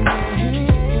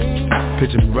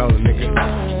 Picture me rolling, nigga.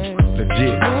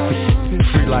 Legit.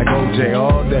 Free like OJ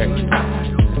all day.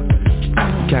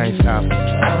 Can't stop it.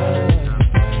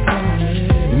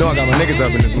 You know I got my niggas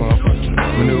up in this motherfucker.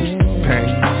 Manu, Pain,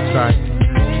 Sight,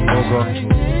 Mogo,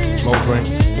 Mobrain.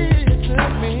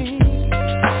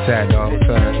 Sad dog,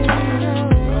 sad.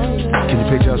 Can you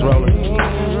picture us rolling?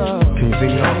 Can you see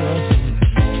me on?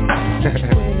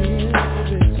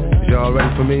 Y'all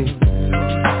ready for me?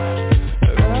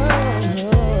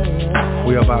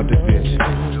 We about this bitch.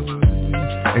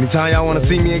 Anytime y'all wanna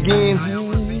see me again,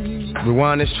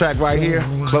 rewind this track right here,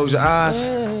 close your eyes,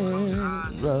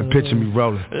 and picture me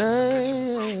rolling.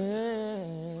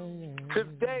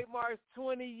 Today marks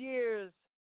 20 years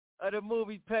of the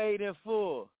movie Paid in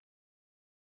Full.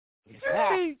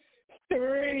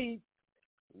 Street.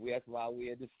 That's why we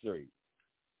in the street.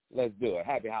 Let's do it.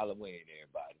 Happy Halloween,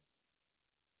 everybody.